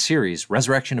in the series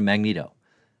Resurrection of Magneto.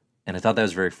 And I thought that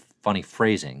was very funny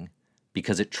phrasing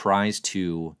because it tries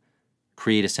to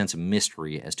create a sense of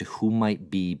mystery as to who might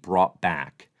be brought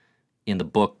back in the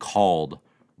book called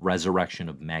Resurrection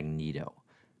of Magneto,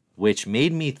 which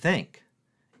made me think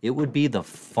it would be the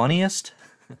funniest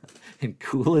and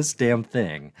coolest damn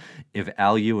thing if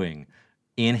Al Ewing,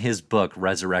 in his book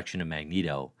Resurrection of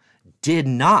Magneto, did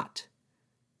not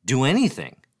do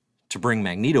anything to bring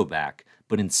Magneto back,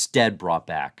 but instead brought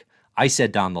back, I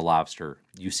said Don the Lobster,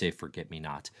 you say Forget Me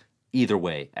Not. Either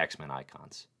way, X-Men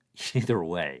icons. Either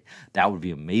way, that would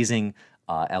be amazing.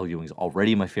 Al Ewing's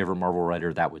already my favorite Marvel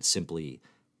writer. That would simply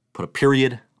put a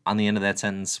period on the end of that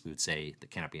sentence. We would say,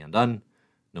 that cannot be undone.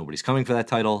 Nobody's coming for that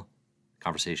title.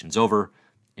 Conversation's over.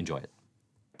 Enjoy it.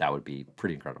 That would be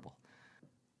pretty incredible.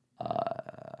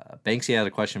 Banksy had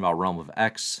a question about Realm of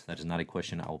X. That is not a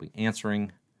question I will be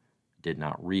answering. Did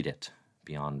not read it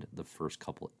beyond the first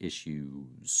couple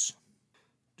issues.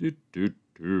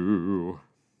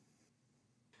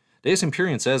 Deus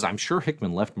Empyrean says, I'm sure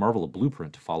Hickman left Marvel a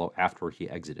blueprint to follow after he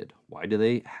exited. Why do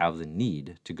they have the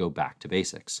need to go back to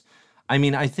basics? I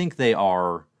mean, I think they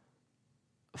are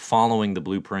following the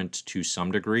blueprint to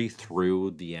some degree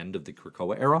through the end of the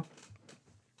Krakoa era.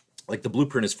 Like, the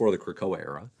blueprint is for the Krakoa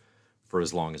era, for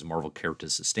as long as Marvel cared to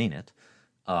sustain it.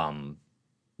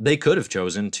 They could have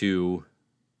chosen to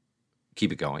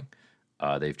keep it going.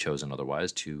 They've chosen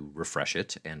otherwise to refresh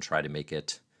it and try to make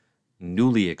it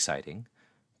newly exciting,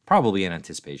 probably in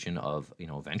anticipation of,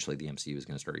 eventually the MCU is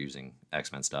going to start using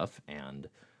X-Men stuff, and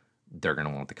they're going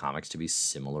to want the comics to be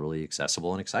similarly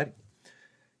accessible and exciting.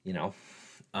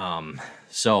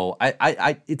 So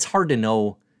it's hard to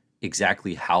know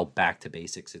exactly how back to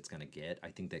basics it's going to get. I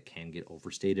think that can get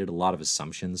overstated. A lot of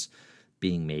assumptions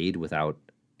being made without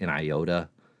an iota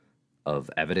of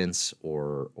evidence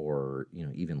or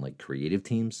even like creative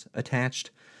teams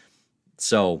attached.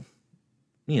 So,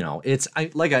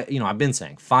 I've been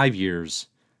saying 5 years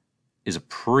is a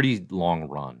pretty long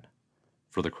run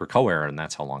for the Krakoa era, and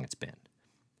that's how long it's been.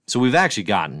 So we've actually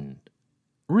gotten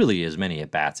really as many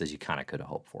at-bats as you kind of could have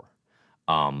hoped for.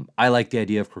 I like the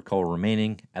idea of Krakoa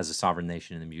remaining as a sovereign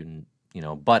nation in the mutant,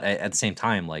 but at the same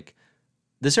time, like,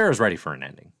 this era is ready for an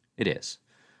ending. It is.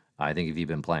 I think if you've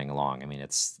been playing along, I mean,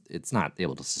 it's not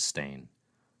able to sustain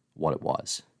what it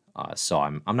was. So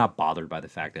I'm not bothered by the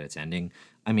fact that it's ending.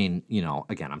 I mean,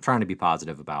 again, I'm trying to be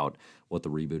positive about what the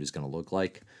reboot is going to look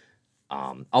like.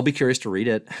 I'll be curious to read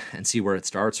it and see where it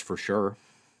starts for sure,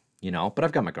 but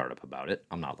I've got my guard up about it.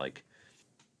 I'm not like,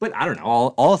 but I don't know.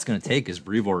 All it's going to take is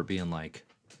Brevoort being like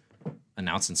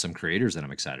announcing some creators that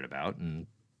I'm excited about, and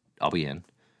I'll be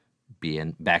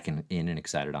back in and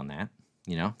excited on that.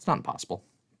 It's not impossible.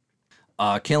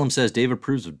 Calum says, Dave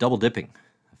approves of double dipping.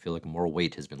 I feel like a moral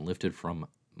weight has been lifted from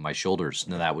my shoulders.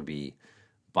 Now that would be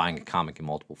buying a comic in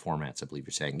multiple formats, I believe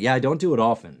you're saying. Yeah, I don't do it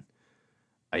often.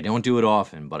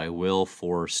 But I will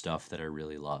for stuff that I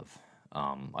really love.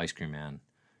 Ice Cream Man,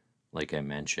 like I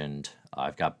mentioned.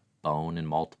 I've got Bone in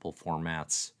multiple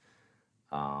formats.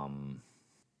 Probably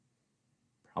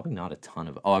not a ton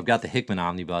of... Oh, I've got the Hickman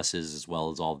omnibuses as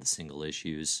well as all the single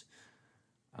issues.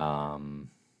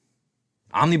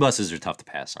 Omnibuses are tough to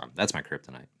pass on. That's my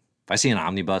kryptonite. If I see an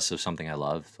omnibus of something I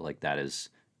love, like that is...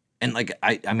 And like,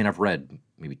 I mean, I've read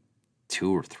maybe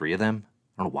 2 or 3 of them.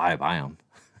 I don't know why I buy them.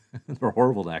 They're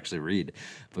horrible to actually read.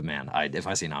 But man, if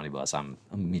I see an omnibus, I'm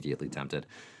immediately tempted.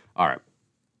 All right.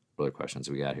 What other questions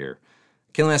we got here?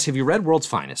 Killen asks, have you read World's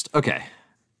Finest? Okay.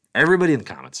 Everybody in the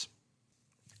comments.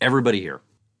 Everybody here.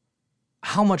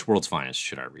 How much World's Finest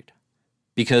should I read?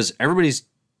 Because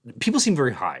people seem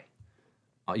very high.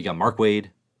 You got Mark Waid.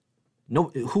 No,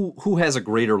 who has a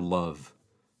greater love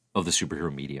of the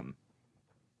superhero medium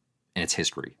and its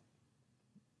history,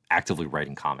 actively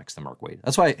writing comics than Mark Waid?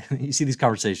 That's why you see these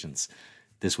conversations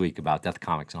this week about Death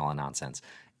Comics and all that nonsense.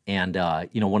 And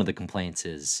one of the complaints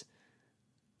is,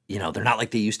 they're not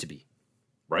like they used to be,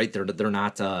 right? They're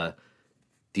not the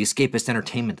escapist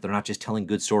entertainment. They're not just telling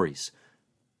good stories.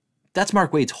 That's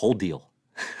Mark Waid's whole deal.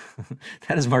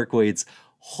 That is Mark Waid's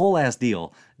whole ass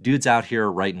deal. Dude's out here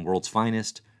writing World's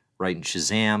Finest, writing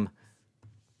Shazam,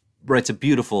 writes a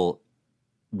beautiful,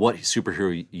 what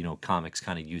superhero comics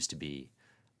kind of used to be,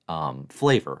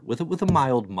 flavor with a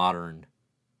mild modern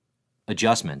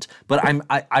adjustment. But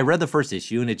I read the first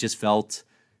issue and it just felt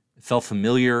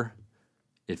familiar.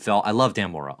 I love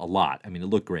Dan Mora a lot. I mean, it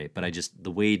looked great, but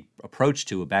the Waid approach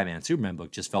to a Batman and Superman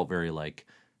book just felt very like,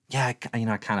 yeah, I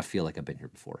kind of feel like I've been here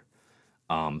before.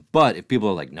 But if people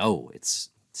are like, no, it's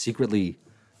secretly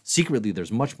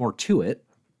there's much more to it,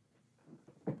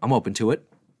 I'm open to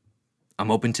it.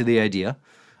 I'm open to the idea.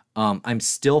 I'm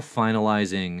still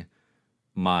finalizing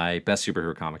my best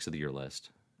superhero comics of the year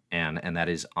list, and that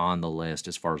is on the list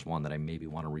as far as one that I maybe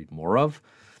want to read more of.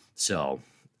 So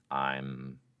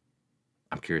I'm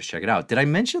curious to check it out. Did I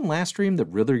mention last stream that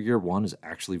Riddler Year 1 is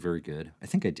actually very good? I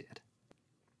think I did.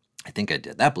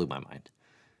 That blew my mind.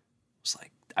 It was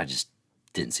like, I just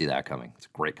didn't see that coming. It's a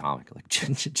great comic, like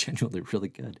genuinely really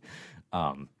good.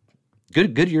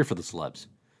 Good year for the celebs.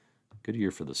 Good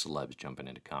year for the celebs jumping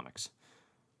into comics.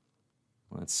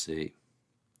 Let's see.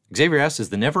 Xavier asks, is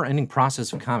the never-ending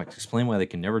process of comics explain why they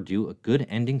can never do a good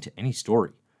ending to any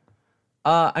story?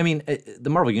 I mean, the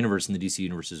Marvel Universe and the DC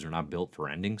Universes are not built for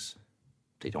endings.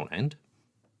 They don't end.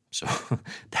 So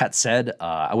that said,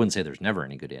 I wouldn't say there's never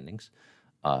any good endings.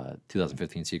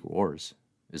 2015 Secret Wars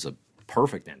is a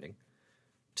perfect ending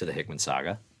to the Hickman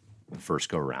saga, the first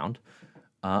go-around.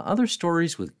 Other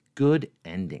stories with good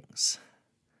endings.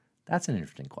 That's an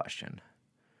interesting question.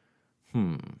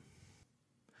 I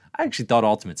actually thought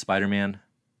Ultimate Spider-Man,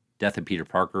 Death of Peter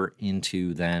Parker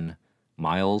into then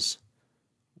Miles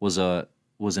was an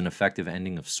effective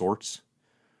ending of sorts.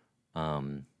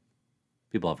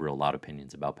 People have real loud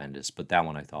opinions about Bendis, but that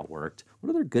one I thought worked.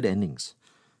 What other good endings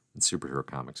in superhero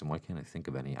comics, and why can't I think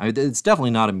of any? It's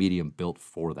definitely not a medium built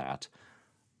for that.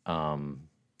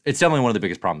 It's definitely one of the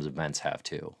biggest problems events have,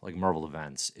 too. Like Marvel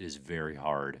events, it is very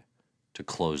hard to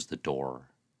close the door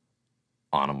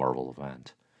on a Marvel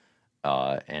event.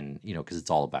 And, because it's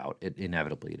all about,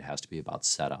 inevitably, it has to be about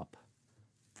setup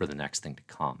for the next thing to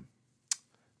come.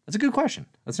 That's a good question.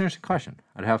 That's an interesting question.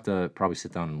 I'd have to probably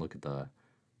sit down and look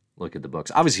at the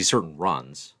books. Obviously, certain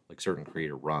runs, like certain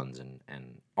creator runs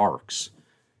and arcs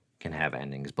can have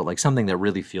endings, but like something that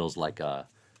really feels like a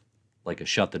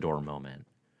shut the door moment,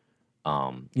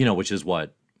 which is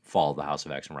what Fall of the House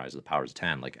of X and Rise of the Powers of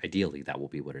 10, like ideally that will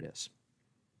be what it is.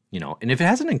 And if it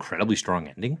has an incredibly strong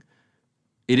ending,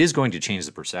 it is going to change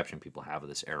the perception people have of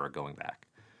this era going back.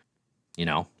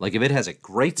 Like if it has a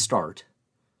great start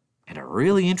and a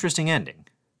really interesting ending,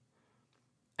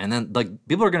 and then like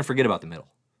people are going to forget about the middle.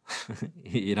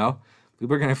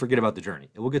 People are going to forget about the journey.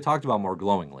 It will get talked about more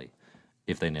glowingly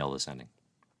if they nail this ending.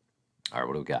 All right,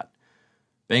 what do we got?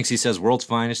 Banksy says World's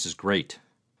Finest is great.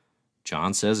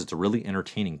 John says it's a really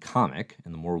entertaining comic,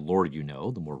 and the more lore you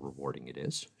know, the more rewarding it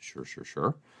is. Sure.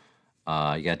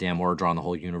 You got Dan Moore drawing the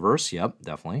whole universe. Yep,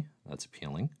 definitely. That's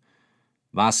appealing.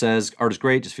 Voss says art is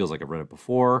great, just feels like I've read it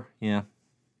before. Yeah.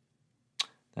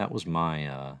 That was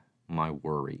my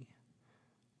worry.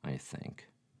 I think.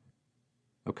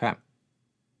 Okay.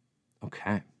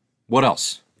 Okay. What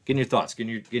else? Getting your thoughts.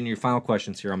 Getting your final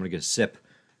questions here. I'm going to get a sip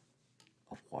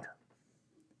of water.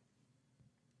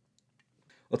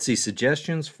 Let's see.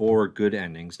 Suggestions for good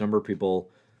endings. Number of people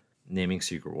naming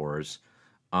Secret Wars.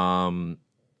 Immortal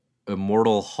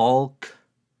Hulk.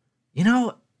 You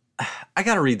know, I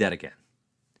got to read that again.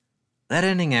 That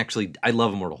ending actually, I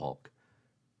love Immortal Hulk,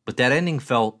 but that ending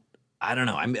felt, I don't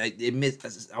know,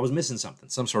 I was missing something,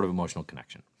 some sort of emotional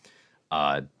connection.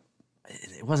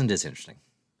 It wasn't as interesting.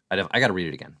 I got to read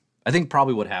it again. I think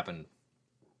probably what happened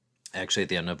actually at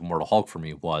the end of Immortal Hulk for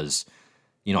me was,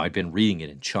 I'd been reading it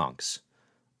in chunks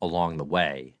along the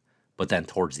way, but then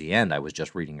towards the end, I was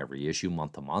just reading every issue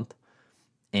month to month,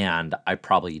 and I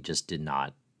probably just did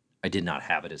not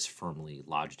have it as firmly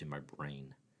lodged in my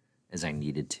brain as I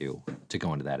needed to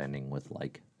go into that ending with,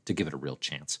 to give it a real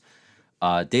chance.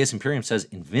 Deus Imperium says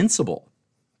Invincible.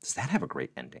 Does that have a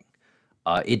great ending?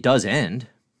 It does end,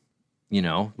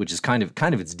 which is kind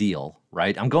of its deal,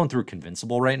 right? I'm going through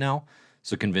Convincible right now.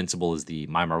 So Convincible is the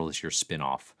My Marvelous Year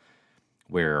spinoff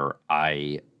where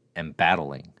I am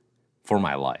battling for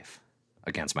my life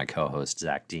against my co-host,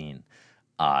 Zach Dean.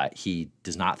 He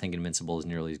does not think Invincible is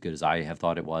nearly as good as I have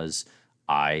thought it was.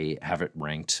 I have it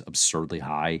ranked absurdly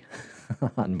high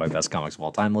on my best comics of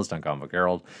all time list on Comic Book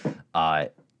Herald.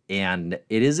 And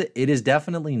it is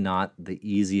definitely not the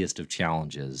easiest of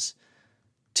challenges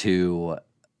to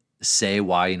say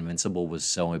why Invincible was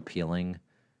so appealing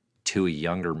to a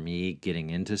younger me getting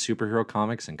into superhero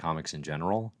comics and comics in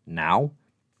general now,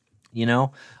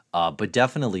 but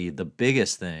definitely the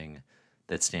biggest thing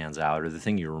that stands out, or the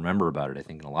thing you remember about it, I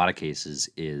think in a lot of cases,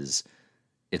 is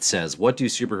it says, what do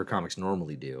superhero comics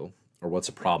normally do, or what's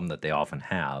a problem that they often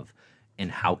have,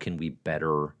 and how can we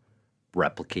better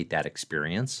replicate that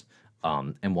experience?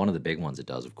 And one of the big ones it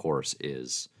does, of course,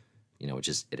 is,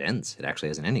 it ends. It actually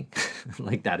has an ending.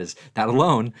 That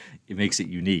alone, it makes it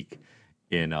unique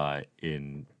in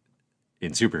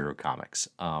superhero comics.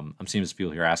 I'm seeing some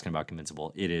people here asking about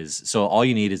Invincible. It is, so all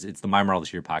you need is, it's the My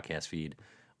Marvelous Year podcast feed.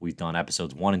 We've done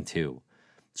episodes 1 and 2.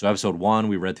 So episode 1,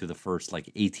 we read through the first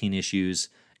 18 issues,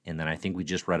 and then I think we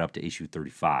just read up to issue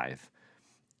 35.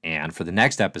 And for the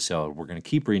next episode, we're going to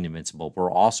keep reading Invincible.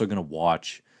 We're also going to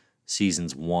watch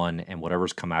seasons 1 and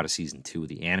whatever's come out of season 2,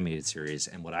 the animated series.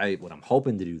 And what I'm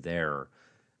hoping to do there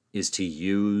is to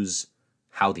use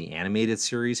how the animated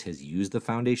series has used the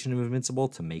foundation of Invincible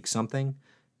to make something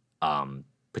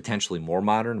potentially more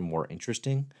modern and more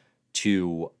interesting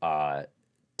to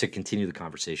continue the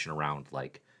conversation around,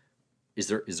 is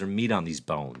there meat on these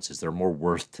bones? Is there more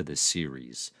worth to this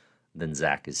series than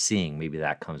Zach is seeing? Maybe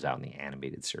that comes out in the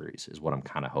animated series is what I'm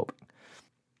kind of hoping.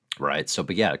 Right. So,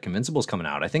 but yeah, Invincible's coming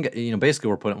out. I think, basically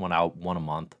we're putting one out one a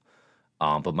month.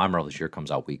 But My Marvelous Year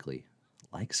comes out weekly.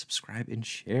 Like, subscribe, and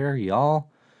share, y'all.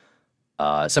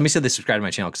 Somebody said they subscribed to my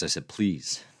channel because I said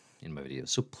please in my videos.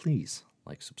 So please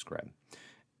subscribe,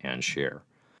 and share.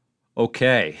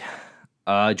 Okay.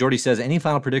 Jordy says, any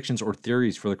final predictions or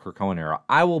theories for the Krakoan era?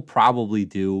 I will probably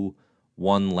do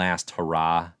one last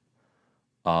hurrah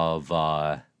of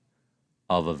a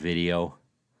video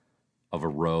of a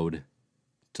road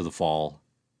to the fall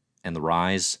and the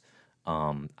rise.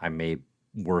 I may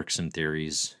work some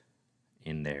theories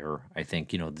in there. I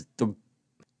think,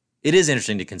 it is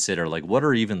interesting to consider, what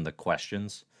are even the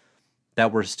questions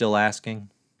that we're still asking?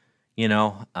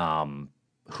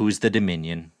 Who's the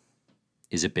Dominion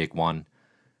is a big one.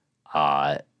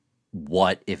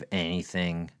 What, if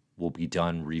anything, will be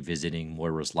done revisiting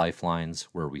Moira's lifelines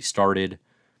where we started?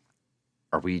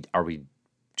 Are we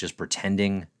just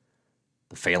pretending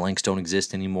the phalanx don't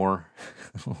exist anymore?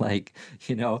 I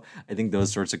think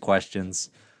those sorts of questions.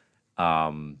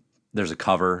 There's a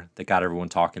cover that got everyone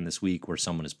talking this week where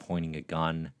someone is pointing a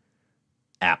gun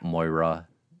at Moira,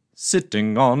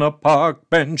 sitting on a park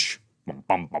bench. Bum,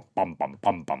 bum, bum, bum, bum,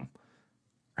 bum, bum.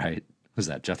 Right? Who's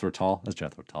that? Jethro Tull? That's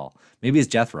Jethro Tull. Maybe it's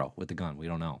Jethro with the gun. We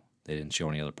don't know. They didn't show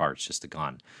any other parts, just the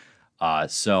gun.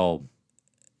 So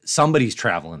somebody's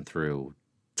traveling through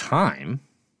time.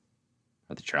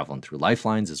 Are they traveling through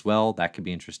lifelines as well? That could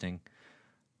be interesting.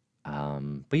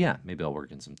 But yeah, maybe I'll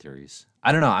work in some theories.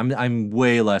 I don't know. I'm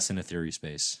way less in a theory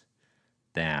space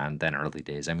than early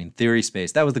days. I mean, theory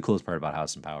space, that was the coolest part about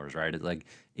House and Powers, right?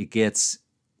 It gets,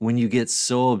 when you get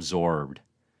so absorbed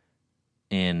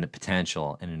in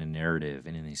potential and in a narrative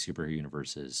and in these superhero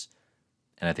universes,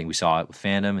 and I think we saw it with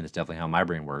fandom, and it's definitely how my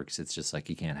brain works. It's just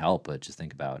you can't help but just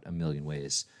think about a million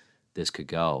ways this could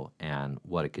go and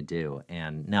what it could do.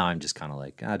 And now I'm just kind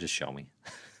of just show me.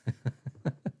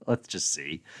 Let's just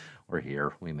see. We're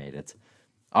here. We made it.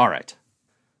 All right.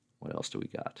 What else do we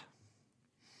got?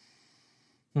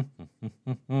 Okay.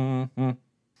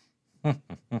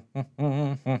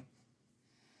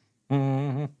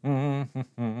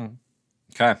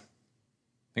 I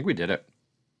think we did it.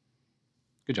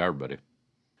 Good job, everybody.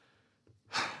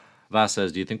 Vass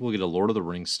says, do you think we'll get a Lord of the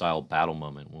Rings style battle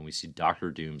moment when we see Doctor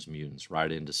Doom's mutants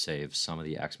ride in to save some of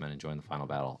the X-Men and join the final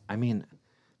battle? I mean,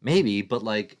 maybe, but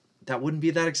like that wouldn't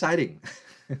be that exciting.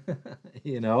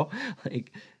 You know?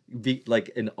 Be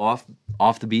like an off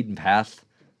the beaten path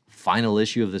final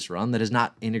issue of this run that is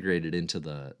not integrated into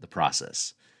the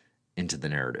process, into the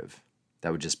narrative.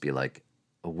 That would just be like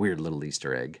a weird little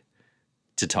Easter egg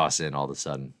to toss in all of a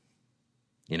sudden.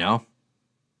 You know?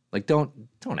 Like don't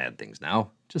add things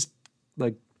now. Just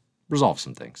like resolve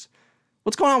some things.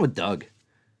 What's going on with Doug?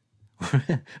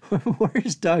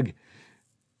 Where's Doug?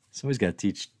 Somebody's got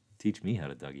to teach me how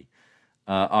to Dougie.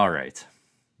 All right.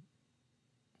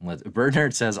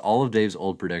 Bernard says all of Dave's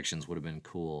old predictions would have been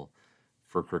cool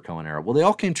for Krakoan era. Well, they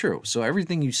all came true. So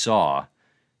everything you saw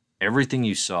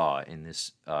in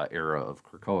this era of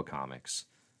Krakoa comics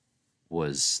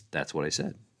that's what I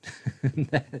said.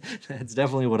 That's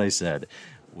definitely what I said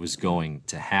was going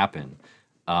to happen.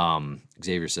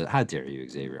 Xavier said, how dare you,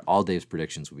 Xavier? All Dave's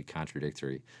predictions would be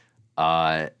contradictory.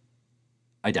 I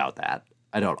doubt that.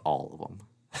 I doubt all of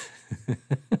them.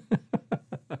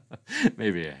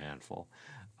 Maybe a handful.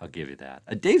 I'll give you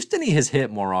that. Dave Stinney has hit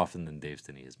more often than Dave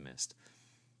Stinney has missed.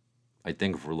 I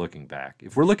think if we're looking back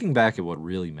at what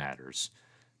really matters,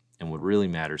 and what really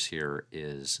matters here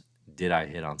is, did I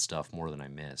hit on stuff more than I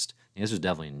missed? The answer is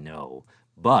definitely no.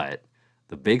 But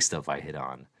the big stuff I hit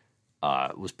on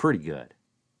was pretty good.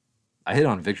 I hit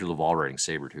on Victor Laval writing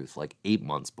Sabretooth like 8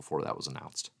 months before that was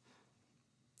announced.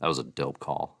 That was a dope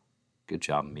call. Good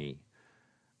job, me.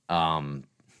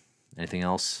 Anything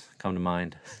else come to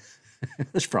mind?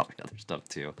 There's probably other stuff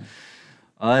too.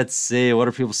 Let's see. What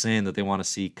are people saying that they want to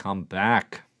see come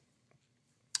back?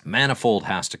 Manifold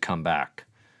has to come back.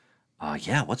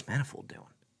 Yeah, what's Manifold doing?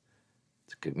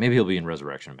 It's good. Maybe he'll be in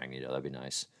Resurrection of Magneto. That'd be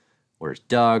nice. Where's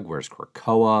Doug? Where's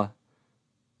Krakoa?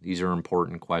 These are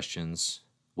important questions.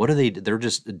 What are they?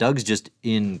 Doug's just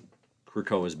in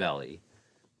Krakoa's belly,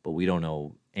 but we don't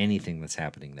know anything that's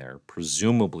happening there.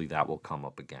 Presumably that will come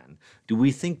up again. Do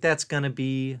we think that's going to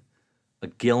be a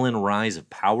Gillen Rise of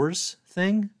Powers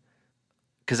thing?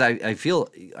 Because I feel,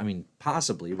 I mean,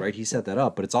 possibly, right? He set that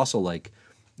up, but it's also like,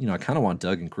 you know, I kind of want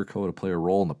Doug and Krakoa to play a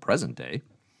role in the present day,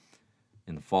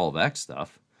 in the Fall of X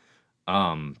stuff.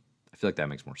 I feel like that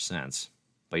makes more sense.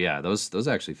 But yeah, those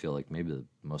actually feel like maybe the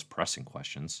most pressing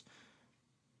questions.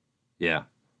 Yeah.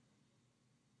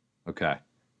 Okay.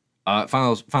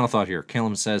 Final thought here.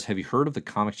 Calum says, have you heard of the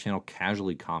comics channel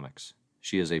Casually Comics?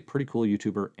 She is a pretty cool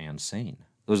YouTuber and sane.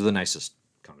 Those are the nicest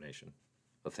combination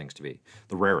of things to be.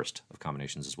 The rarest of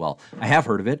combinations as well. I have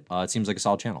heard of it. It seems like a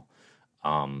solid channel.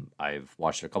 I've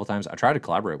watched it a couple times. I tried to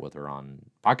collaborate with her on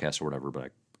podcasts or whatever, but I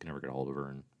can never get a hold of her.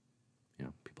 And, you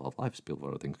know, people have lives, people have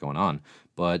other things going on.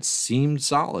 But seemed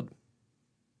solid.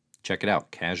 Check it out.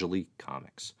 Casually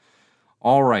Comics.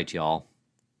 All right, y'all.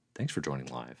 Thanks for joining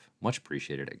live. Much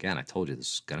appreciated. Again, I told you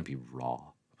this is going to be raw.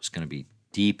 It was going to be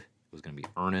deep. It was going to be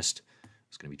earnest. It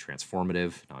was going to be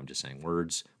transformative. Now I'm just saying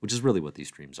words, which is really what these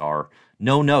streams are.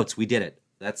 No notes. We did it.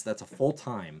 That's a full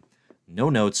time. No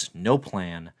notes, no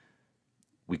plan.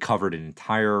 We covered an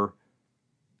entire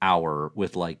hour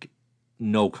with like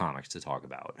no comics to talk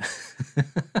about.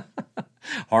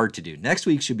 Hard to do. Next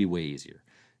week should be way easier.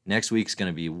 Next week's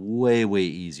going to be way, way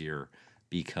easier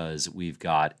because we've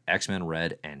got X-Men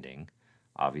Red ending.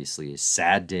 Obviously, a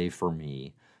sad day for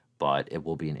me, but it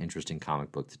will be an interesting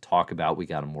comic book to talk about. We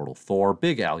got Immortal Thor,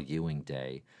 Big Al Ewing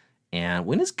Day. And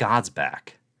when is Gods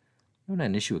back? We haven't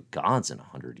had an issue of Gods in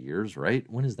 100 years, right?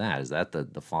 When is that? Is that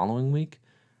the following week?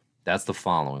 That's the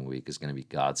following week is going to be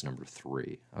Gods number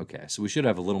 3. Okay, so we should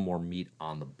have a little more meat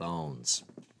on the bones.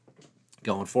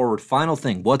 Going forward, final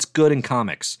thing. What's good in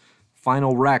comics?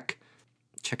 Final rec.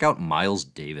 Check out Miles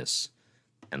Davis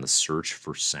and the Search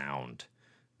for Sound.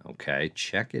 Okay,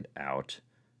 check it out.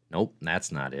 Nope,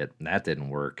 that's not it. That didn't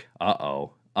work.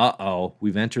 Uh-oh.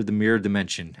 We've entered the mirror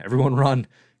dimension. Everyone run.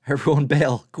 Everyone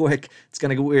bail. Quick. It's going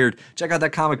to get weird. Check out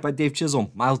that comic by Dave Chisholm.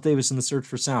 Miles Davis and the Search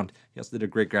for Sound. He also did a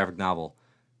great graphic novel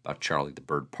about Charlie the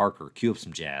Bird Parker. Cue up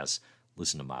some jazz.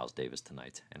 Listen to Miles Davis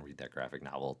tonight and read that graphic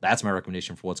novel. That's my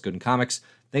recommendation for what's good in comics.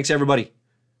 Thanks, everybody.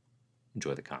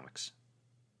 Enjoy the comics.